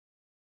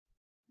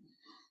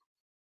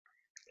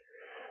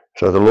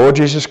 So the Lord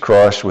Jesus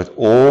Christ, with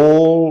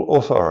all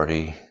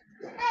authority,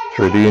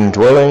 through the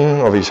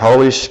indwelling of his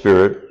Holy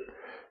Spirit,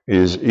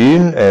 is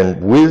in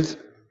and with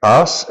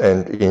us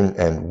and in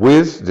and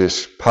with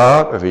this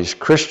part of his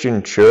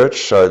Christian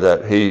church, so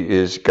that he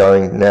is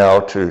going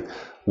now to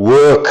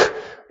work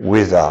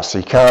with us.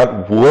 He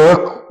can't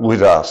work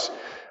with us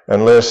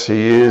unless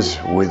he is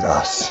with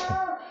us.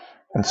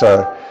 And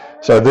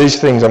so these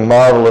things are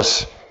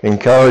marvellous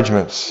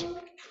encouragements.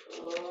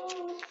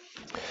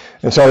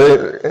 And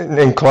so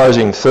in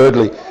closing,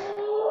 thirdly,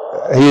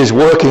 he is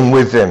working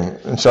with them.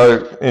 And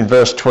so in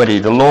verse 20,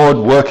 the Lord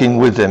working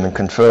with them and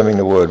confirming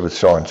the word with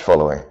signs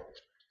following.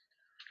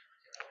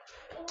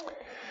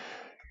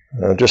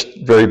 Just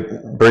very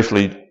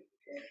briefly,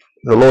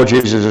 the Lord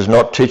Jesus is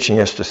not teaching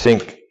us to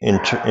think in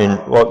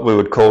what we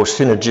would call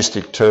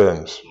synergistic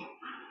terms.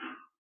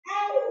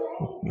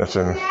 That's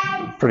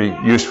a pretty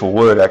useful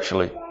word,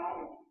 actually.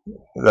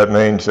 That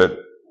means that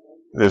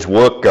there's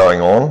work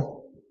going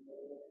on,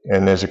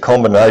 and there's a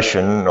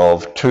combination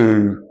of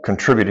two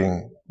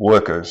contributing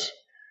workers.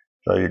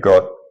 So you've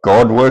got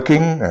God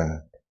working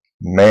and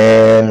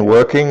man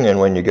working, and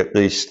when you get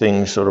these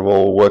things sort of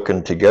all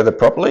working together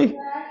properly,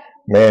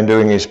 man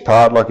doing his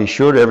part like he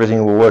should,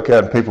 everything will work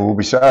out and people will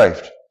be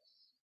saved.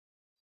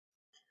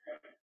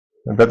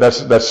 But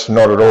that's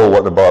not at all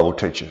what the Bible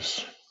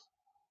teaches.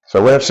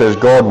 So when it says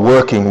God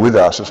working with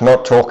us, it's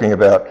not talking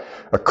about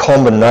a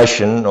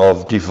combination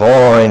of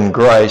divine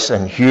grace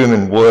and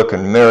human work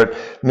and merit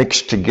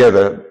mixed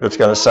together that's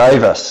going to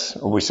save us,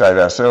 or we save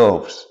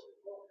ourselves.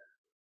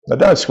 Now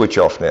don't switch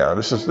off now.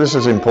 This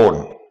is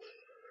important.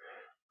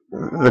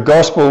 The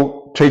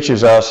gospel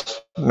teaches us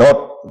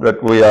not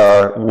that we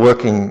are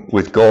working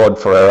with God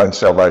for our own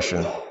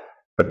salvation,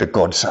 but that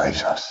God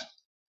saves us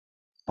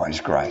by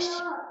his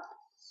grace.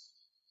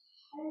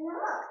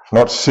 It's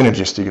not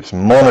synergistic, it's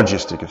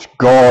monergistic. It's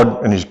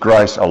God and his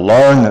grace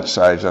alone that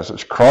saves us.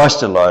 It's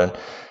Christ alone,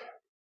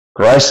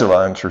 grace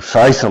alone, through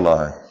faith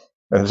alone.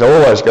 And it's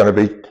always going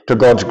to be to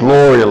God's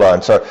glory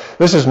alone. So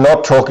this is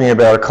not talking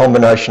about a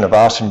combination of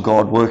us and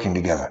God working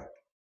together.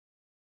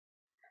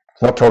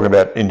 It's not talking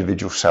about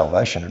individual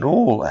salvation at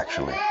all,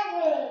 actually.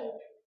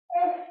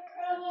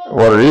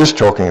 What it is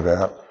talking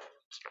about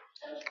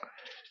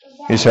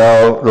is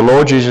how the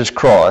Lord Jesus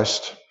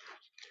Christ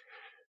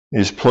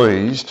is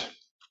pleased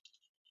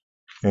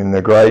in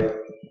the great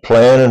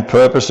plan and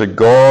purpose that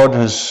God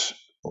has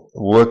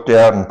worked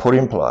out and put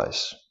in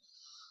place.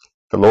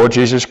 The Lord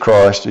Jesus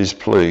Christ is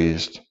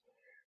pleased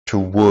to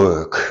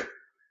work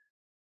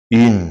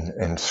in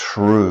and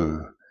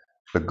through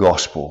the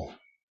gospel.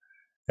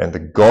 And the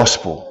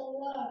gospel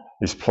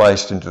is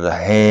placed into the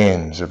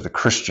hands of the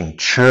Christian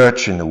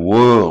church in the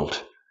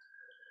world,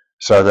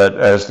 so that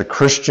as the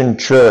Christian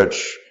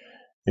church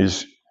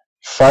is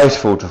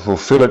faithful to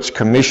fulfill its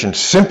commission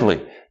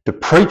simply to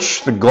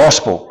preach the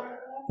gospel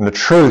and the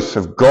truth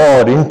of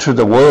God into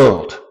the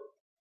world,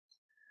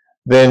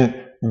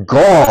 then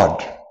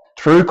God,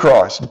 through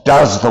Christ,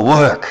 does the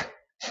work.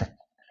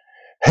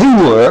 He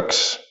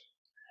works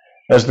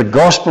as the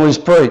gospel is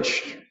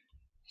preached.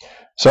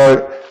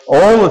 So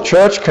all the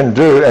church can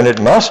do, and it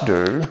must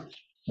do,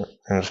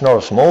 and it's not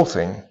a small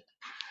thing,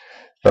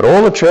 but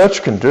all the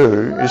church can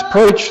do is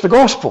preach the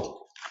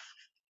gospel.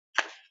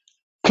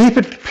 Keep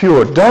it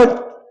pure.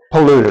 Don't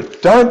pollute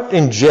it. Don't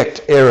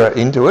inject error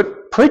into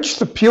it. Preach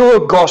the pure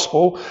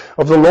gospel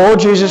of the Lord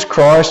Jesus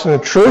Christ and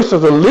the truth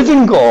of the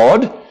living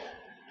God,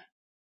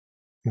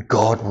 and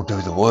God will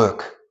do the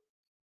work.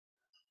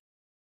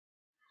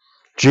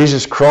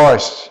 Jesus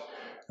Christ,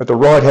 at the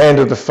right hand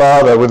of the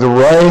Father, with the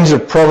reins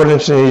of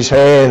providence in his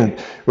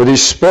hand, with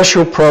his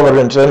special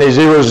providence and his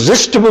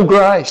irresistible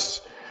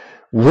grace,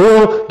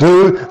 will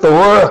do the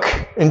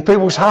work in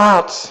people's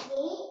hearts.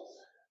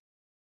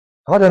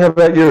 I don't know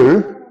about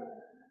you,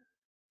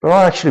 but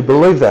I actually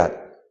believe that.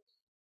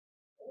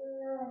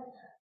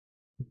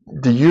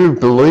 Do you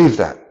believe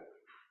that?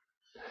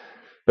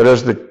 That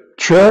as the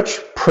church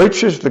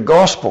preaches the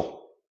gospel,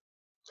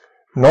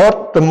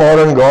 not the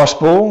modern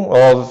gospel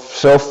of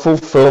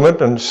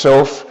self-fulfillment and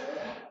self-help,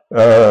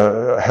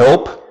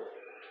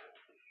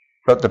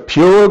 but the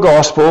pure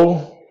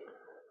gospel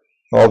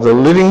of the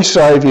living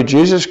Saviour,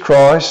 Jesus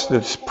Christ,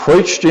 that's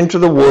preached into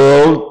the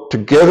world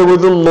together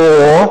with the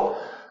law,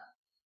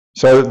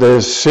 so that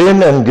there's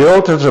sin and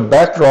guilt as a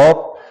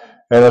backdrop,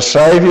 and a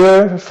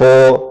Saviour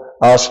for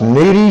us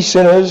needy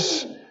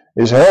sinners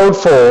is held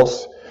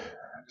forth.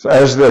 So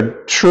as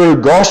the true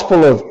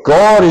gospel of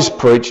God is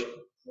preached,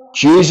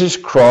 Jesus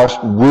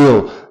Christ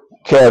will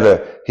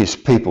gather his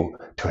people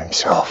to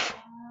himself.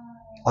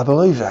 I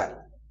believe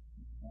that.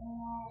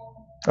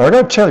 I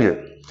got to tell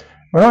you,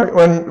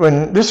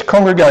 when this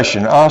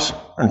congregation asked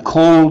and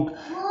called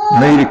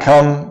me to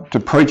come to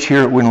preach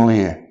here at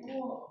Winlear,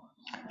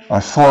 I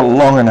thought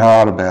long and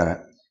hard about it.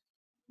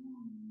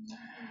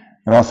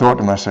 And I thought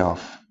to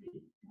myself,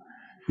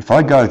 if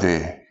I go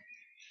there,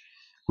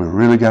 we're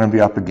really going to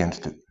be up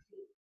against it.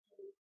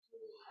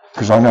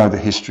 Because I know the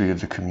history of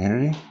the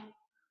community.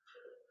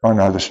 I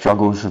know the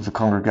struggles of the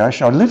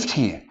congregation. I lived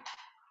here.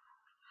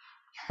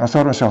 I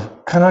thought to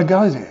myself, can I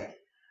go there?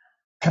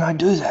 Can I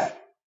do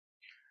that?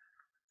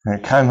 And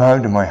it came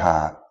home to my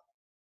heart.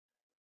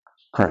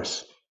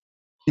 Chris,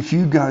 if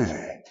you go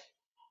there,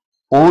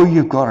 all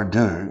you've got to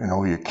do and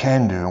all you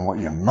can do and what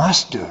you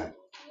must do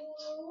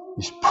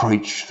is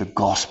preach the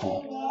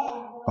gospel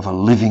of a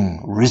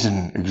living,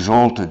 risen,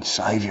 exalted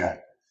Saviour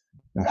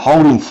and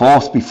hold him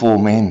forth before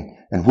men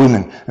and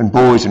women and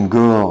boys and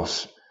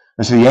girls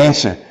as the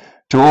answer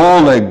to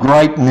all their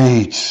great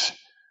needs,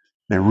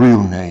 their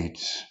real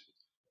needs.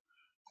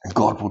 And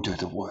God will do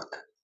the work.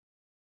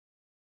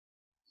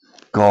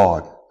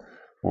 God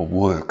will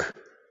work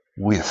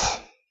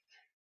with,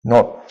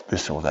 not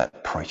this or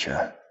that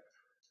preacher,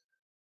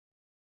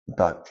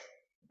 but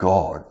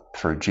God,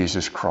 through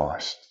Jesus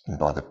Christ and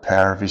by the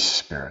power of his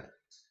Spirit,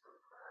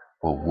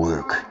 will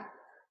work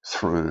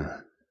through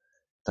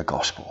the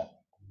gospel.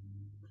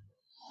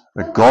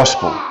 The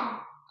gospel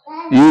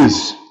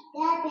is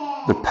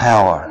the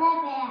power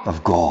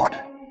of God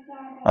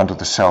unto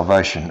the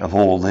salvation of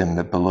all them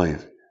that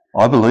believe.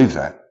 I believe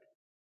that.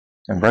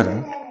 And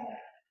brethren,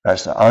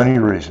 that's the only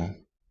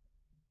reason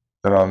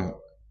that I'm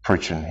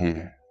preaching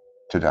here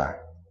today.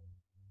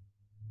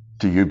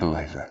 Do you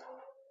believe that?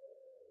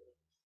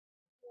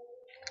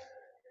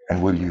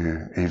 And will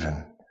you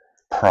even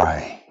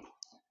pray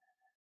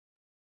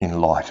in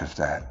light of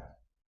that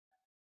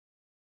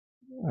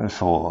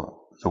for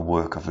the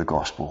work of the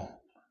gospel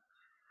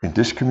in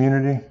this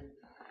community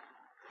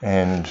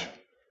and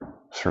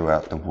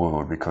throughout the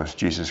world, because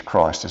Jesus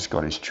Christ has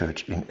got his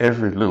church in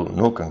every little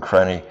nook and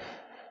cranny,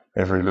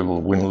 every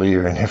little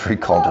Winlear in every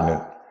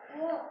continent.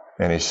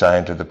 And he's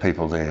saying to the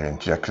people there in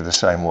exactly the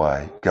same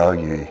way, go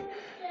ye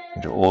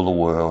into all the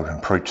world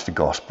and preach the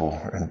gospel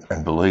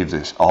and believe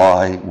this.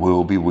 I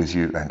will be with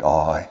you and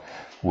I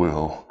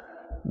will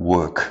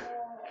work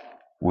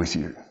with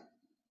you.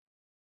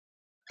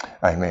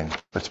 Amen.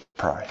 Let's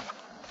pray.